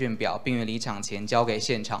色问卷表，并于离场前交给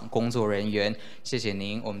现场工作人员。谢谢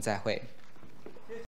您，我们再会。